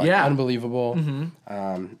scenes are unbelievable.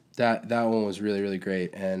 That one was really, really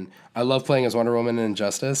great, and I love playing as Wonder Woman in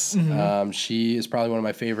Injustice. She is probably one of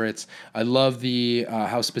my favorites. I love the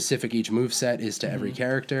how specific each moveset is to every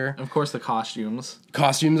character. Of course, the costumes.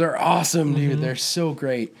 Costumes are awesome, dude. They're so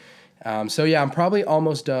great. I'm probably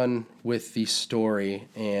almost done with the story,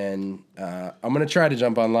 and I'm gonna try to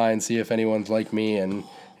jump online, see if anyone's like me, and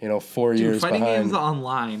 4 years fighting behind. games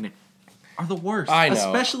online are the worst. I know,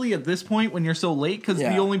 especially at this point when you're so late, because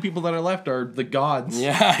the only people that are left are the gods.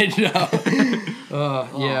 Yeah, I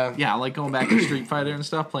know. Yeah, like going back to Street Fighter and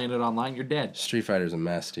stuff, playing it online, you're dead. Street Fighter's a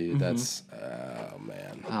mess, dude. That's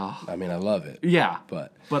man. I mean, I love it. Yeah,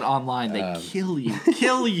 but online they kill you.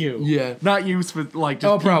 Yeah, not you, but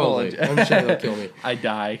just probably. I'm sure they'll kill me. I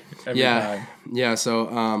die every time. Yeah.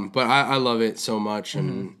 So, but I love it so much,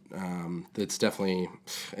 and it's definitely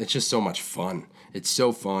it's just so much fun. It's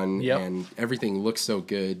so fun, and everything looks so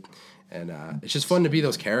good, and it's just fun to be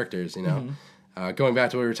those characters, Going back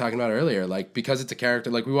to what we were talking about earlier, because it's a character,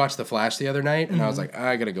 we watched The Flash the other night, and I was like,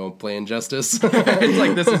 I gotta go play Injustice. It's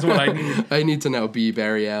like, this is what I need. I need to now be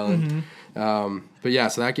Barry Allen. But yeah,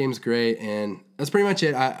 so that game's great, and that's pretty much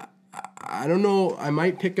it. I don't know, I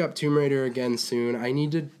might pick up Tomb Raider again soon. I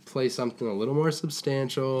need to play something a little more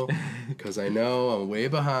substantial, because I know I'm way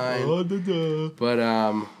behind.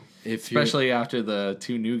 But, especially after the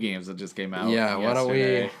 2 new games that just came out. Yeah, why don't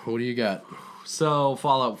we? What do you got? So,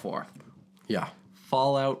 Fallout 4. Yeah.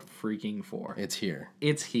 Fallout freaking 4. It's here.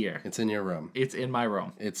 It's here. It's in your room. It's in my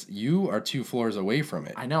room. You are 2 floors away from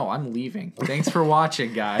it. I know. I'm leaving. Thanks for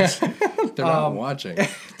watching, guys. They're not watching.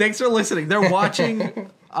 Thanks for listening. They're watching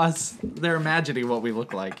us. They're imagining what we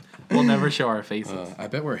look like. We'll never show our faces. I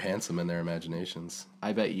bet we're handsome in their imaginations.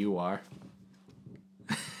 I bet you are.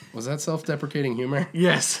 Was that self-deprecating humor?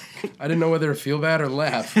 Yes. I didn't know whether to feel bad or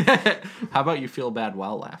laugh. How about you feel bad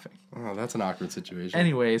while laughing? Oh, that's an awkward situation.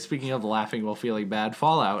 Anyway, speaking of laughing while feeling bad,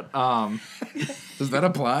 Fallout. Does that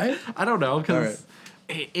apply? I don't know, because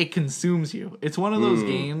it consumes you. It's one of those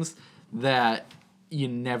games that you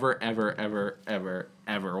never, ever, ever, ever,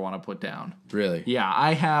 ever want to put down. Really? Yeah,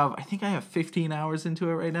 I think I have 15 hours into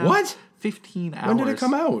it right now. What? 15 hours. When did it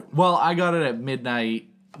come out? Well, I got it at midnight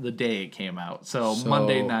the day it came out. So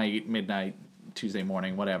Monday night, midnight, Tuesday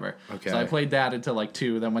morning, whatever. Okay. So I played that until like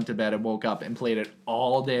 2, then went to bed and woke up and played it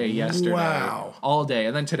all day yesterday. Wow. All day.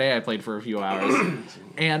 And then today I played for a few hours.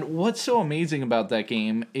 And what's so amazing about that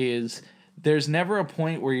game is there's never a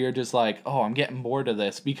point where you're just like, oh, I'm getting bored of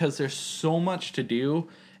this, because there's so much to do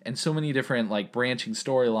and so many different like branching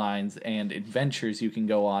storylines and adventures you can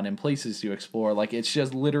go on and places to explore. Like, it's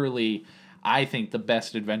just literally, I think, the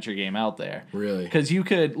best adventure game out there. Really? Because you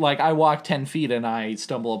could, like, I walk 10 feet and I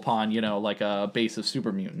stumble upon, like a base of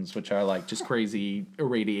super mutants, which are, like, just crazy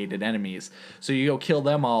irradiated enemies. So you go kill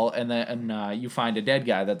them all, and then you find a dead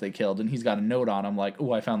guy that they killed, and he's got a note on him, like,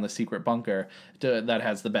 oh, I found the secret bunker that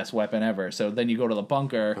has the best weapon ever. So then you go to the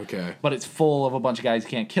bunker, but it's full of a bunch of guys you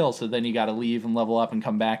can't kill, so then you got to leave and level up and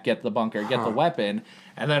come back, get the bunker, get the weapon,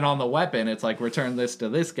 and then on the weapon, it's like, return this to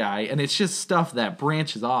this guy, and it's just stuff that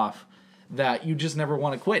branches off that you just never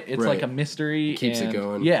want to quit. It's like a mystery. Keeps it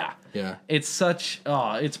going. Yeah. Yeah. It's such...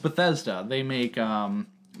 it's Bethesda. They make...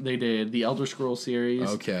 they did the Elder Scrolls series.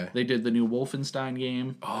 Okay. They did the new Wolfenstein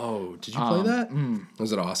game. Oh, did you play that?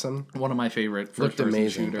 Was it awesome? One of my favorite first-person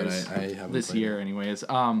shooters but I haven't this year, anyways.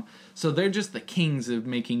 So they're just the kings of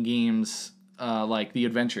making games like the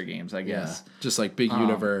adventure games, I guess. Yeah. Just like big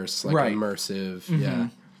universe, like immersive. Mm-hmm. Yeah.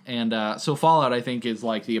 And so Fallout, I think, is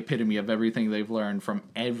like the epitome of everything they've learned from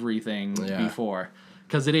everything before,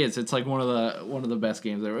 because it's like one of the best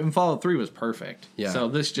games ever. And Fallout 3 was perfect. Yeah. So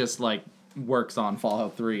this just like works on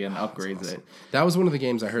Fallout 3 and upgrades it. That was one of the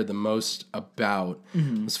games I heard the most about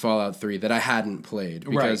was Fallout 3 that I hadn't played,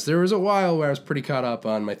 because there was a while where I was pretty caught up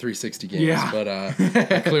on my 360 games, but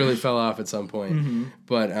I clearly fell off at some point.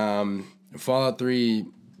 But Fallout 3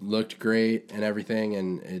 looked great and everything,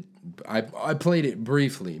 and I played it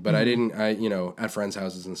briefly, but I didn't, at friends'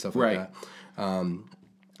 houses and stuff like that.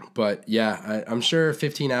 But yeah, I'm sure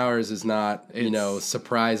 15 hours is not,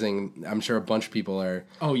 surprising. I'm sure a bunch of people are.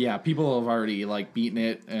 Oh yeah, people have already like beaten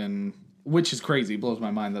it, and which is crazy. It blows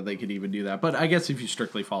my mind that they could even do that. But I guess if you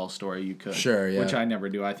strictly follow story, you could. Sure, yeah. Which I never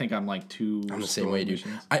do. I think I'm like I'm the same way, dude.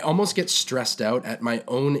 I almost get stressed out at my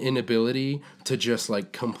own inability to just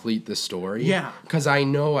like complete the story. Yeah. Because I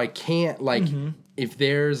know I can't like. If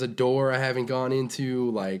there's a door I haven't gone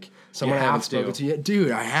into, like someone I haven't spoken to yet,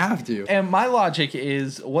 dude, I have to. And my logic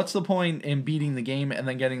is, what's the point in beating the game and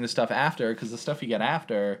then getting the stuff after? Because the stuff you get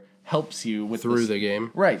after helps you with through the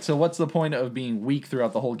game. Right. So what's the point of being weak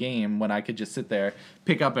throughout the whole game when I could just sit there,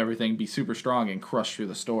 pick up everything, be super strong, and crush through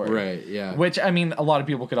the story? Right. Yeah. Which, I mean, a lot of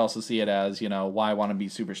people could also see it as, why want to be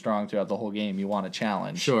super strong throughout the whole game? You want a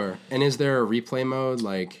challenge. Sure. And is there a replay mode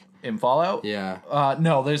like in Fallout? Yeah.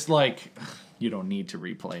 No. There's like. You don't need to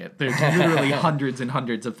replay it. There's literally hundreds and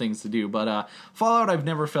hundreds of things to do. But Fallout, I've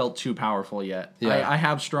never felt too powerful yet. Yeah. I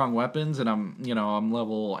have strong weapons, and I'm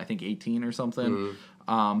level, I think, 18 or something.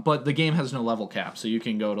 But the game has no level cap, so you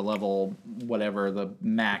can go to level whatever the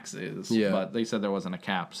max is. Yeah. But they said there wasn't a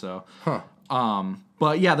cap, so. Huh.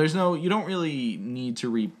 But yeah, you don't really need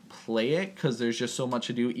to replay it, because there's just so much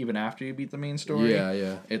to do even after you beat the main story. Yeah,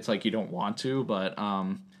 yeah. It's like you don't want to, but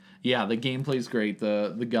yeah, the gameplay's great.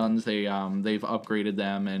 The guns, they've upgraded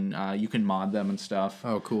them, and you can mod them and stuff.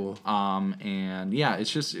 Oh, cool. And yeah,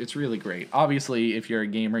 it's really great. Obviously, if you're a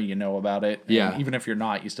gamer, you know about it. Yeah. Even if you're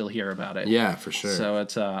not, you still hear about it. Yeah, for sure. So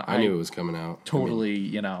it's I knew it was coming out. Totally,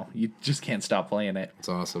 you just can't stop playing it. It's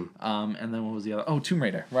awesome. And then what was the other? Oh, Tomb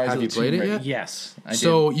Raider. Have you played it yet? Yes, I did.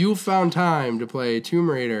 So you found time to play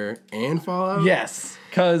Tomb Raider and Fallout? Yes.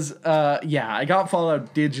 Because, I got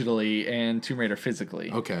Fallout digitally and Tomb Raider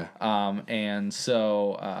physically. Okay. And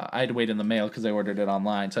so I had to wait in the mail because I ordered it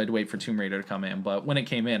online. So I had to wait for Tomb Raider to come in. But when it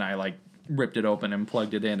came in, I, ripped it open and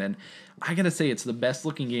plugged it in. And I got to say, it's the best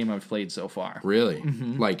looking game I've played so far. Really?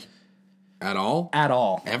 Mm-hmm. At all? At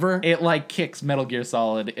all. Ever? It, kicks Metal Gear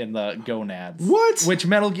Solid in the gonads. What? Which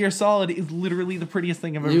Metal Gear Solid is literally the prettiest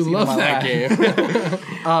thing I've ever seen in my life. You love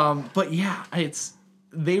that game. But yeah,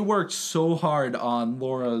 they worked so hard on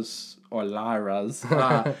Lara's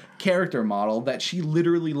character model that she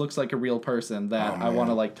literally looks like a real person that I want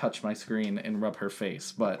to like touch my screen and rub her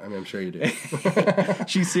face. But I mean, I'm sure you do.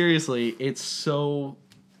 she seriously, it's so.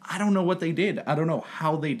 I don't know what they did. I don't know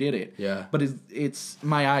how they did it. Yeah. But it's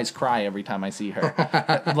my eyes cry every time I see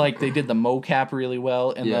her. Like they did the mocap really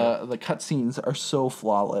well, and the cutscenes are so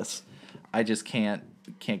flawless. I just can't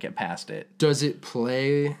get past it. Does it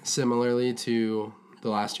play similarly to the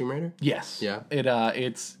last Tomb Raider? Yes. Yeah.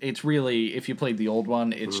 It's really, if you played the old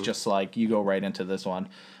one, it's just like you go right into this one.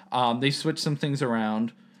 They switched some things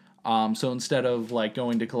around. So instead of like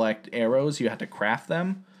going to collect arrows, you had to craft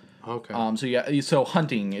them. Okay. So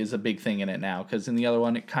hunting is a big thing in it now, because in the other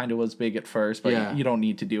one it kind of was big at first, but you don't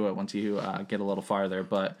need to do it once you get a little farther.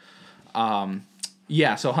 But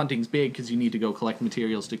so hunting's big because you need to go collect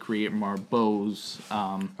materials to create more bows.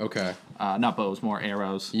 Not bows, more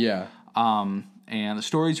arrows. Yeah. And the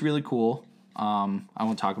story's really cool. I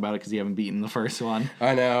won't talk about it because you haven't beaten the first one.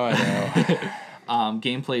 I know.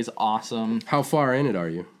 Gameplay's awesome. How far in it are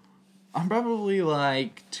you? I'm probably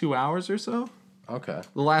like 2 hours or so. Okay.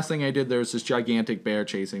 The last thing I did, there was this gigantic bear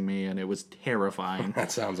chasing me, and it was terrifying.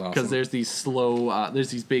 That sounds awesome. Because there's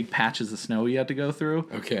these big patches of snow you have to go through.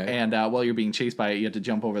 Okay. And while you're being chased by it, you have to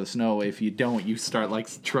jump over the snow. If you don't, you start like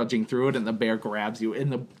trudging through it, and the bear grabs you.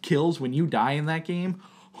 And the kills when you die in that game,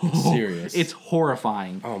 serious. It's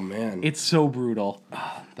horrifying. Oh man. It's so brutal.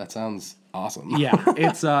 That sounds awesome. Yeah,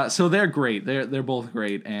 it's so they're great. They're both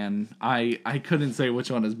great, and I couldn't say which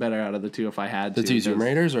one is better out of the two if I had to. The two Tomb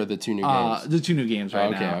Raiders or the two new games? The two new games right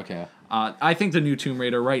now. Okay. I think the new Tomb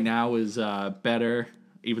Raider right now is better,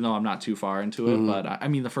 even though I'm not too far into it. But I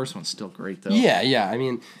mean, the first one's still great though. Yeah. I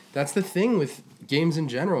mean, that's the thing with games in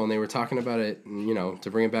general, and they were talking about it. You know, to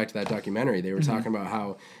bring it back to that documentary, they were talking about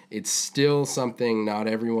how it's still something not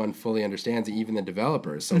everyone fully understands, even the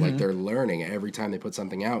developers. So like they're learning every time they put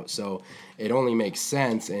something out. So it only makes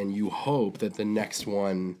sense, and you hope that the next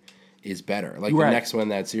one is better. Like the next one,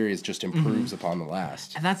 that series just improves upon the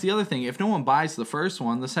last. And that's the other thing. If no one buys the first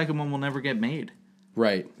one, the second one will never get made.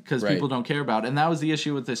 Right. Because people don't care about it. And that was the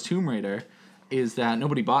issue with this Tomb Raider, is that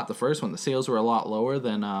nobody bought the first one. The sales were a lot lower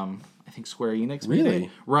than I think Square Enix made it.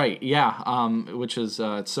 Right, yeah. Which is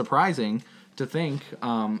surprising to think.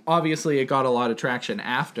 Obviously, it got a lot of traction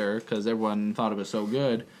after because everyone thought it was so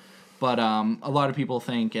good. But a lot of people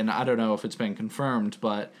think, and I don't know if it's been confirmed,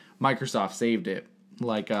 but Microsoft saved it.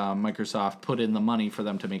 Like Microsoft put in the money for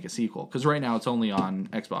them to make a sequel. Because right now it's only on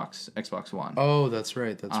Xbox One. Oh, that's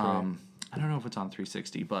right. I don't know if it's on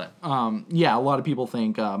 360, but a lot of people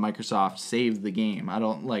think Microsoft saved the game.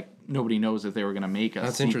 Nobody knows if they were going to make a sequel.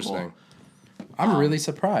 That's interesting. I'm really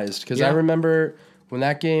surprised because I remember when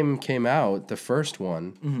that game came out, the first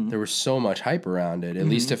one, there was so much hype around it. At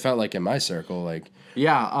least it felt like in my circle,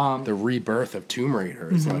 the rebirth of Tomb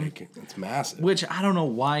Raider is it's massive. Which I don't know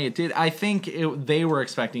why it did. I think they were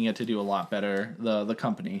expecting it to do a lot better, the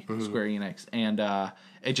company, Square Enix, and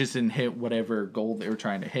it just didn't hit whatever goal they were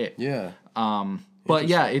trying to hit. Yeah. But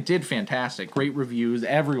yeah, it did fantastic. Great reviews.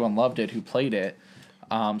 Everyone loved it who played it.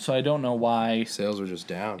 So I don't know why sales were just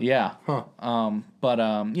down. Yeah. Huh. A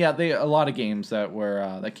lot of games that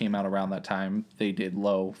were that came out around that time, they did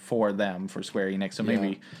low for Square Enix. So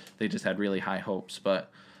maybe they just had really high hopes.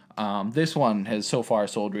 But this one has so far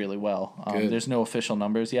sold really well. There's no official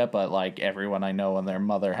numbers yet, but like everyone I know and their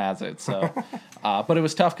mother has it. So, but it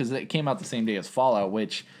was tough because it came out the same day as Fallout,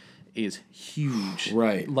 which is huge.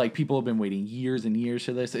 Right. Like people have been waiting years and years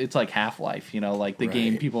for this. It's like Half-Life, like the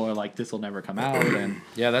game people are like, this will never come out. And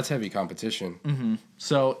yeah, that's heavy competition.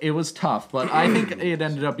 So it was tough, but I think it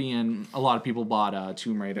ended up being a lot of people bought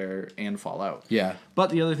Tomb Raider and Fallout. Yeah. But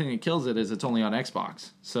the other thing that kills it is it's only on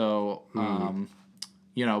Xbox. So,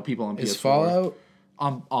 people on PS4. Is Fallout?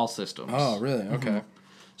 On all systems. Oh, really? Okay.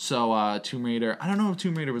 So Tomb Raider, I don't know if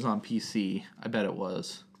Tomb Raider was on PC. I bet it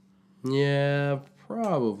was. Yeah,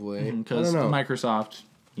 probably. Because Microsoft,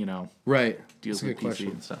 right, deals with PC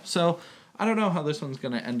and stuff. So I don't know how this one's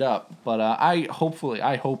gonna end up, but I hope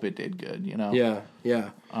it did good. Yeah.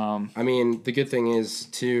 I mean, the good thing is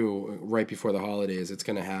too, right before the holidays, it's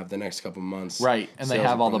gonna have the next couple months. Right, and they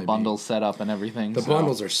have all the bundles set up and everything. The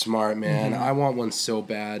bundles are smart, man. I want one so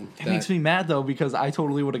bad. It makes me mad though because I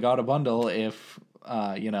totally would have got a bundle if.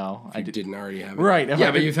 I didn't already have it. Right.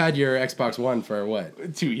 Yeah, but you've had your Xbox One for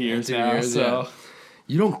what? 2 years 2 now. years, So. Yeah.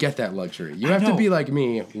 You don't get that luxury. You have to be like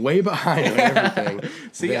me, way behind on everything.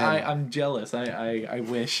 See, I'm jealous. I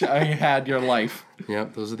wish I had your life.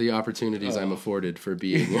 Yep, those are the opportunities I'm afforded for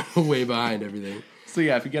being way behind everything. So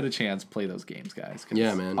yeah, if you get a chance, play those games, guys.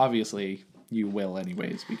 Yeah, man. Obviously, you will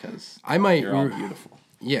anyways because you're all beautiful.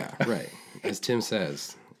 Yeah, right. As Tim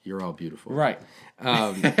says, you're all beautiful. Right.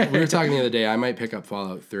 We were talking the other day. I might pick up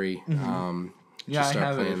Fallout 3. Yeah, start I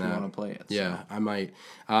have it playing if you that. want to play it. Yeah, I might.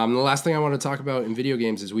 The last thing I want to talk about in video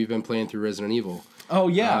games is we've been playing through Resident Evil. Oh,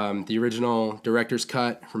 yeah. The original director's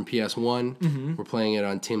cut from PS1. We're playing it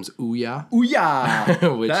on Tim's Ouya.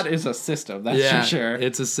 Ouya! Which, that is a system, that's for sure.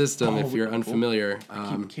 It's a system if you're unfamiliar.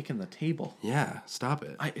 I keep kicking the table. Yeah, stop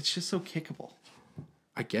it. It's just so kickable.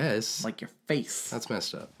 I guess. Like your face. That's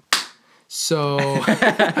messed up. So,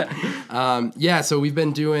 so we've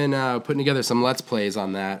been doing, putting together some Let's Plays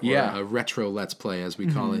on that. Yeah. Or a retro Let's Play, as we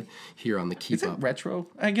call it here on the Keep Is Up. it retro?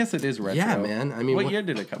 I guess it is retro. Yeah, man. I mean, what year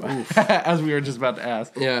did it come out? As we were just about to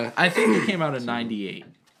ask. Yeah. I think it came out in 98.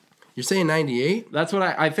 You're saying 98? That's what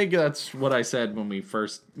I think that's what I said when we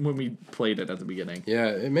played it at the beginning. Yeah,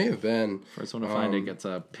 it may have been. First one to find it gets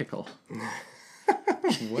a pickle.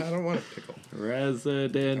 Well, I don't want a pickle.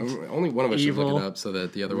 Resident Only one of us should look it up so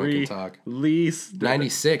that the other one can talk. Release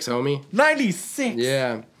 96, homie. 96.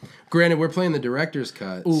 Yeah. Granted, we're playing the director's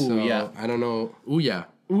cut. Ooh, so yeah. I don't know. Ooh, yeah.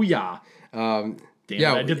 Ouya.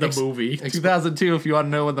 Damn, I did the movie. 2002, if you want to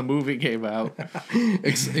know when the movie came out.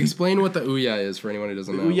 Explain what the Ouya is for anyone who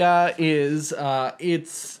doesn't know. Ouya is,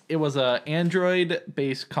 it was a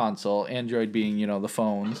Android-based console, Android being, the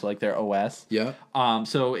phones, like their OS. Yeah.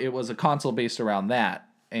 So it was a console based around that,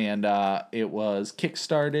 and it was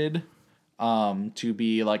kickstarted to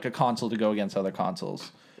be like a console to go against other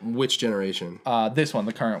consoles. Which generation? This one,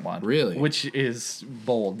 the current one. Really? Which is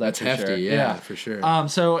bold. That's for hefty, sure. yeah, for sure.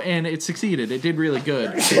 And it succeeded. It did really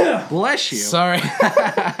good. Bless you. Sorry.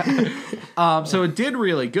 So it did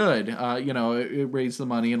really good. It raised the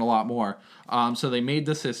money and a lot more. So they made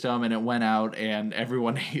the system and it went out and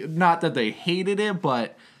everyone, not that they hated it,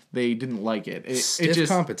 but they didn't like it. Stiff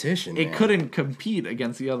competition. It couldn't compete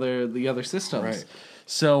against the other systems. Right.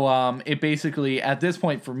 So it basically, at this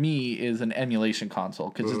point for me, is an emulation console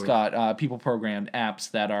because it's got people programmed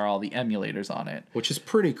apps that are all the emulators on it. Which is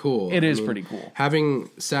pretty cool. It is pretty cool. Having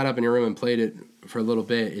sat up in your room and played it for a little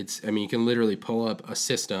bit, you can literally pull up a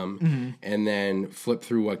system and then flip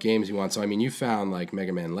through what games you want. So, you found like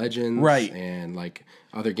Mega Man Legends. Right. And like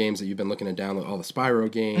other games that you've been looking to download, all the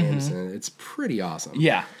Spyro games, and it's pretty awesome.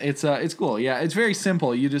 Yeah, it's cool. Yeah, it's very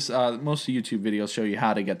simple. You just most of YouTube videos show you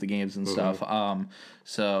how to get the games and stuff.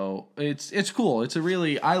 So it's cool.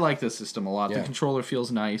 I like this system a lot. Yeah. The controller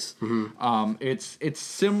feels nice. It's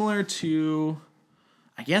similar to,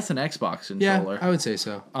 I guess, an Xbox controller. Yeah, I would say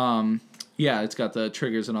so. Yeah, it's got the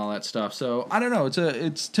triggers and all that stuff. So I don't know.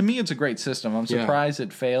 To me, it's a great system. I'm surprised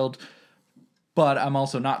it failed. But I'm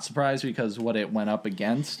also not surprised because what it went up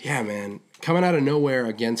against. Yeah, man. Coming out of nowhere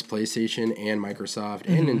against PlayStation and Microsoft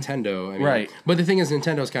and Nintendo. Right. But the thing is,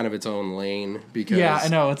 Nintendo's kind of its own lane because... Yeah, I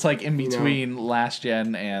know. It's like in between last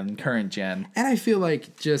gen and current gen. And I feel like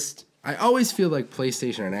I always feel like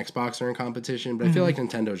PlayStation and Xbox are in competition, but I feel like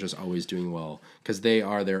Nintendo's just always doing well because they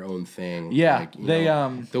are their own thing. Yeah,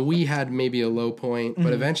 the Wii had maybe a low point,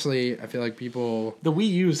 but eventually I feel like people... The Wii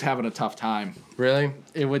U's having a tough time. Really?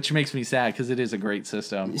 Which makes me sad because it is a great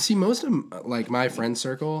system. You see, most of like my friend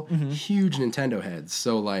circle, huge Nintendo heads,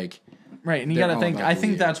 so like... Right, and you gotta think, I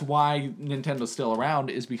think that's why Nintendo's still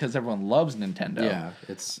around is because everyone loves Nintendo. Yeah,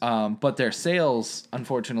 it's... but their sales,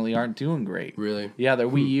 unfortunately, aren't doing great. Really? Yeah, their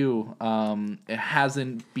Wii U, it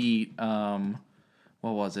hasn't beat, what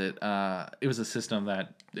was it? It was a system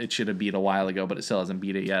that it should have beat a while ago, but it still hasn't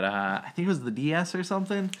beat it yet. I think it was the DS or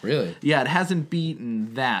something. Really? Yeah, it hasn't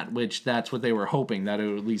beaten that, which that's what they were hoping, that it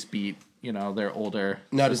would at least beat, their older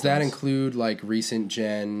Now, systems. does that include, like, recent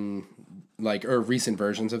gen... or recent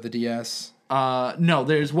versions of the DS? No,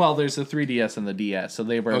 there's the 3DS and the DS, so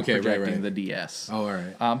they were projecting the DS. Oh, all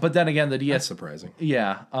right. But then again, the DS... That's surprising.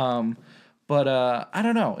 Yeah. But I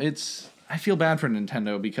don't know. I feel bad for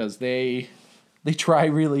Nintendo because they try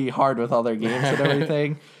really hard with all their games and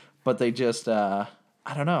everything, but they just, I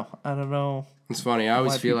don't know. It's funny. I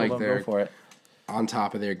always feel like they're for it. on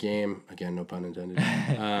top of their game. Again, no pun intended.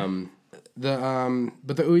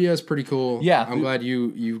 But the Ouya is pretty cool. Yeah. I'm glad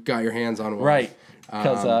you got your hands on one. Right.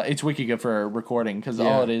 Because it's wicked good for recording. Because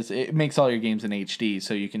all it is, it makes all your games in HD,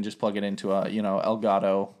 so you can just plug it into a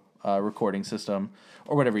Elgato recording system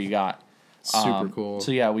or whatever you got. Super cool.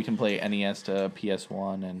 So yeah, we can play NES to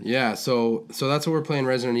PS1 and yeah. So that's what we're playing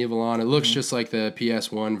Resident Evil on. It looks just like the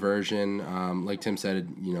PS1 version. Like Tim said, it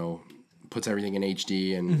puts everything in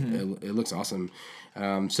HD and it looks awesome.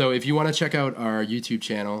 So if you want to check out our YouTube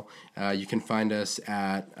channel, you can find us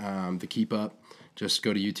at The Keep Up. Just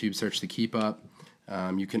go to YouTube, search The Keep Up.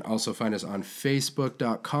 You can also find us on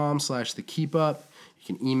Facebook.com/The Keep Up.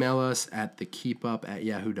 You can email us at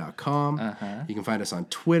thekeepup@yahoo.com. You can find us on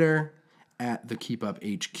Twitter at the Keep Up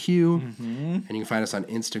HQ, and you can find us on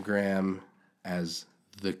Instagram as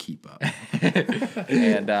the Keep Up.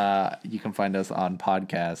 And you can find us on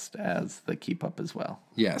podcast as the Keep Up as well.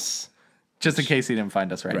 Yes. Just in case you didn't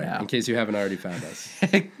find us right now. In case you haven't already found us.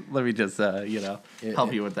 Let me just,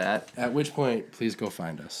 help you with that. At which point, please go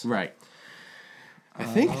find us. Right. I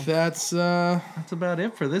think that's about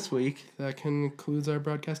it for this week. that concludes our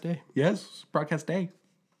broadcast day. Yes, broadcast day.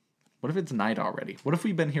 What if it's night already? What if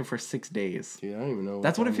we've been here for 6 days? Dude, I don't even know.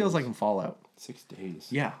 That's what it feels like in Fallout. 6 days.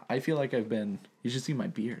 Yeah, I feel like I've been... You should see my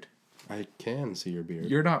beard. I can see your beard.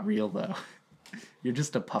 You're not real, though. You're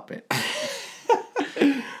just a puppet.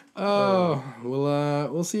 Oh,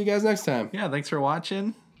 we'll see you guys next time. Yeah, thanks for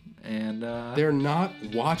watching. And They're not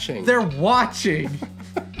watching. they're watching.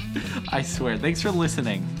 I swear. Thanks for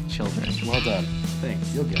listening, children. Well done.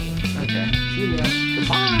 Thanks. You'll get it. Okay. See you guys.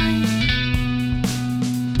 Goodbye.